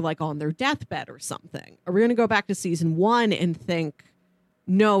starving or like on their deathbed or something? Are we going to go back to season 1 and think,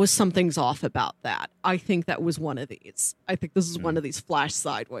 no, something's off about that? I think that was one of these. I think this is one of these Flash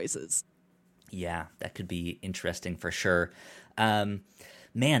Sidewayses. Yeah, that could be interesting for sure.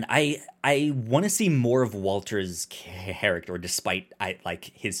 Man, I want to see more of Walter's character, despite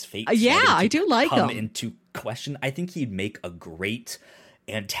his fate. I do like come him. into question. I think he'd make a great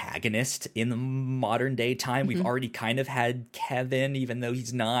antagonist in the modern day time. We've already kind of had Kevin, even though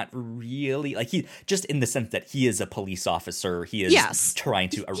he's not really he just in the sense that he is a police officer. He is trying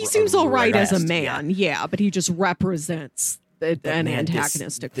to. He seems all right as a man, but he just represents an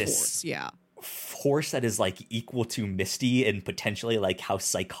antagonistic force. Yeah. Force that is like equal to Misty and potentially like how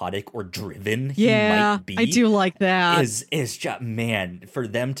psychotic or driven he might be. I do like that. Is just, man, for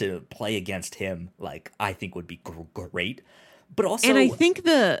them to play against him, like, I think would be great. But also, and I think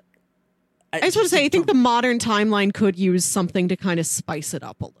I just want to say, I think the modern timeline could use something to kind of spice it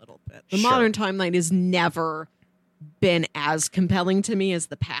up a little bit. The modern timeline has never been as compelling to me as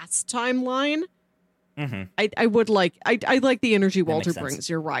the past timeline. Mm-hmm. I would like, I like the energy Walter brings.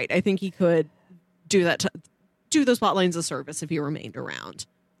 You're right. I think he could do that, do those plot lines a service if he remained around.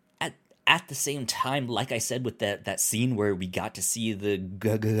 At the same time, like I said, with that scene where we got to see the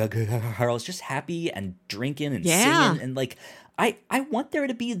girls just happy and drinking and singing, and like, I want there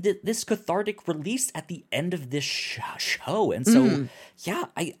to be this cathartic release at the end of this show. And so,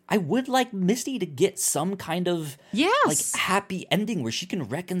 I would like Misty to get some kind of like happy ending where she can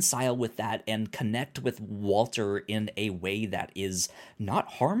reconcile with that and connect with Walter in a way that is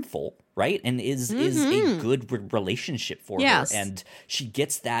not harmful, right? And is a good relationship for her. And she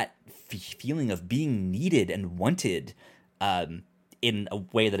gets that feeling of being needed and wanted, in a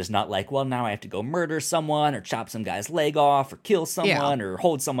way that is not like, well, now I have to go murder someone or chop some guy's leg off or kill someone or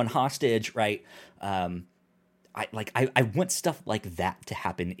hold someone hostage, right? I want stuff like that to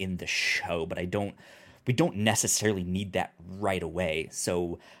happen in the show, but we don't necessarily need that right away.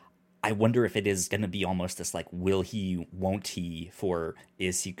 So I wonder if it is going to be almost this like, will he, won't he,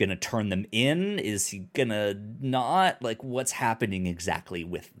 is he going to turn them in? Is he going to not? Like, what's happening exactly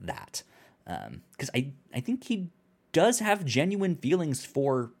with that? Because I think he does have genuine feelings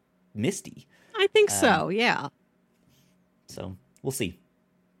for Misty. I think so, yeah. So we'll see.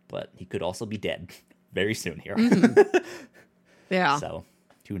 But he could also be dead very soon here. Yeah. So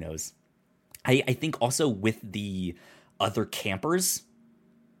who knows? I think also with the other campers,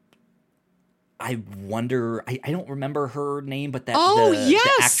 I wonder, I don't remember her name, but the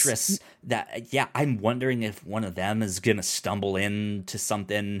actress I'm wondering if one of them is going to stumble into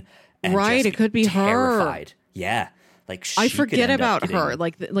something and just it could be terrified. her. Yeah. Like I forget about her,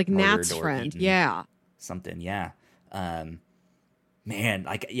 like Nat's friend. Yeah. Something. Yeah. Man,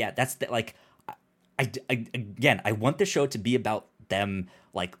 that's like, I want the show to be about them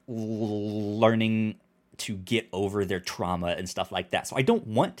like learning to get over their trauma and stuff like that. So I don't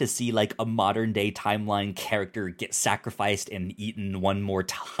want to see like a modern day timeline character get sacrificed and eaten one more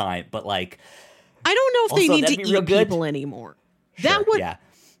time. But like, I don't know if they need to eat people anymore. Sure,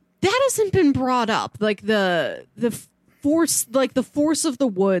 that hasn't been brought up. Like the force of the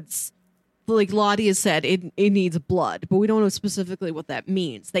woods. Like Lottie has said, it needs blood, but we don't know specifically what that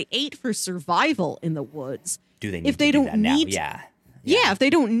means. They ate for survival in the woods. Do they need if they to do don't that need now? Yeah, if they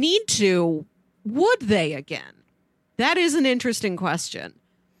don't need to, would they again? That is an interesting question.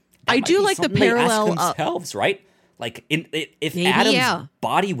 I do like the parallel they ask themselves, right? Like, if Adam's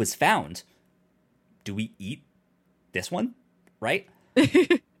body was found, do we eat this one? Right?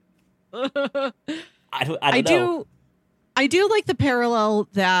 I don't know. I do like the parallel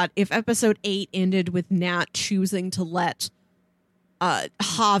that if episode 8 ended with Nat choosing to let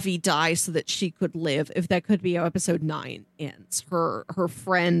Javi die so that she could live, if that could be how episode 9 ends. Her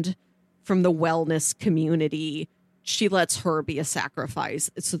friend from the wellness community, she lets her be a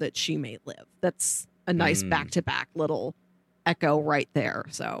sacrifice so that she may live. That's a nice back-to-back little echo right there.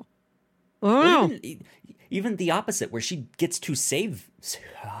 So, I don't know. even the opposite, where she gets to save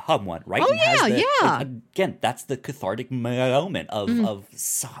someone, right? Oh, And has yeah, yeah. like, again, that's the cathartic moment of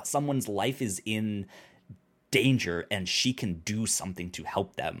someone's life is in danger and she can do something to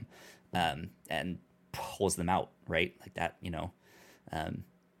help them, and pulls them out, right? Like that,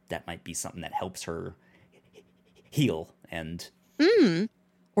 that might be something that helps her heal and Or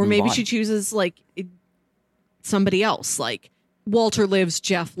move maybe on. she chooses like somebody else. Like Walter lives,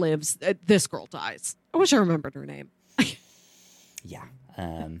 Jeff lives, this girl dies. I wish I remembered her name. Yeah.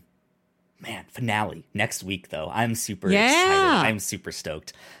 Man, finale next week though. I'm super Yeah. excited. I'm super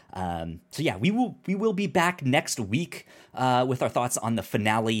stoked. So yeah, we will be back next week with our thoughts on the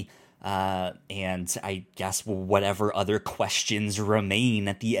finale. And I guess whatever other questions remain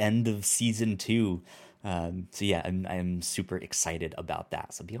at the end of season 2. So yeah, I'm super excited about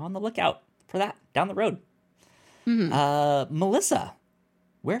that. So be on the lookout for that down the road. Melissa,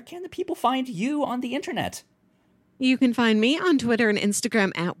 where can the people find you on the internet? You can find me on Twitter and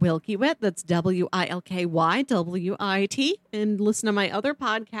Instagram at WilkyWit. That's WILKYWIT. And listen to my other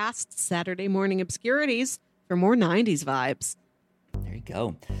podcast, Saturday Morning Obscurities, for more 90s vibes. There you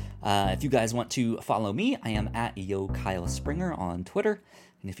go. If you guys want to follow me, I am at YoKyleSpringer on Twitter.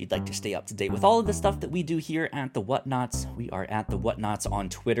 And if you'd like to stay up to date with all of the stuff that we do here at The Whatnots, we are at The Whatnots on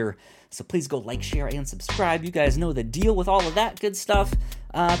Twitter. So please go like, share, and subscribe. You guys know the deal with all of that good stuff.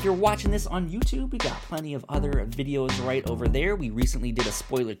 If you're watching this on YouTube, we got plenty of other videos right over there. We recently did a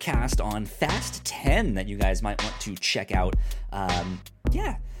spoiler cast on Fast 10 that you guys might want to check out. That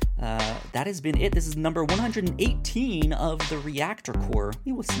has been it. This is number 118 of the Reactor Core.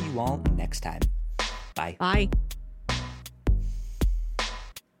 We will see you all next time. Bye. Bye.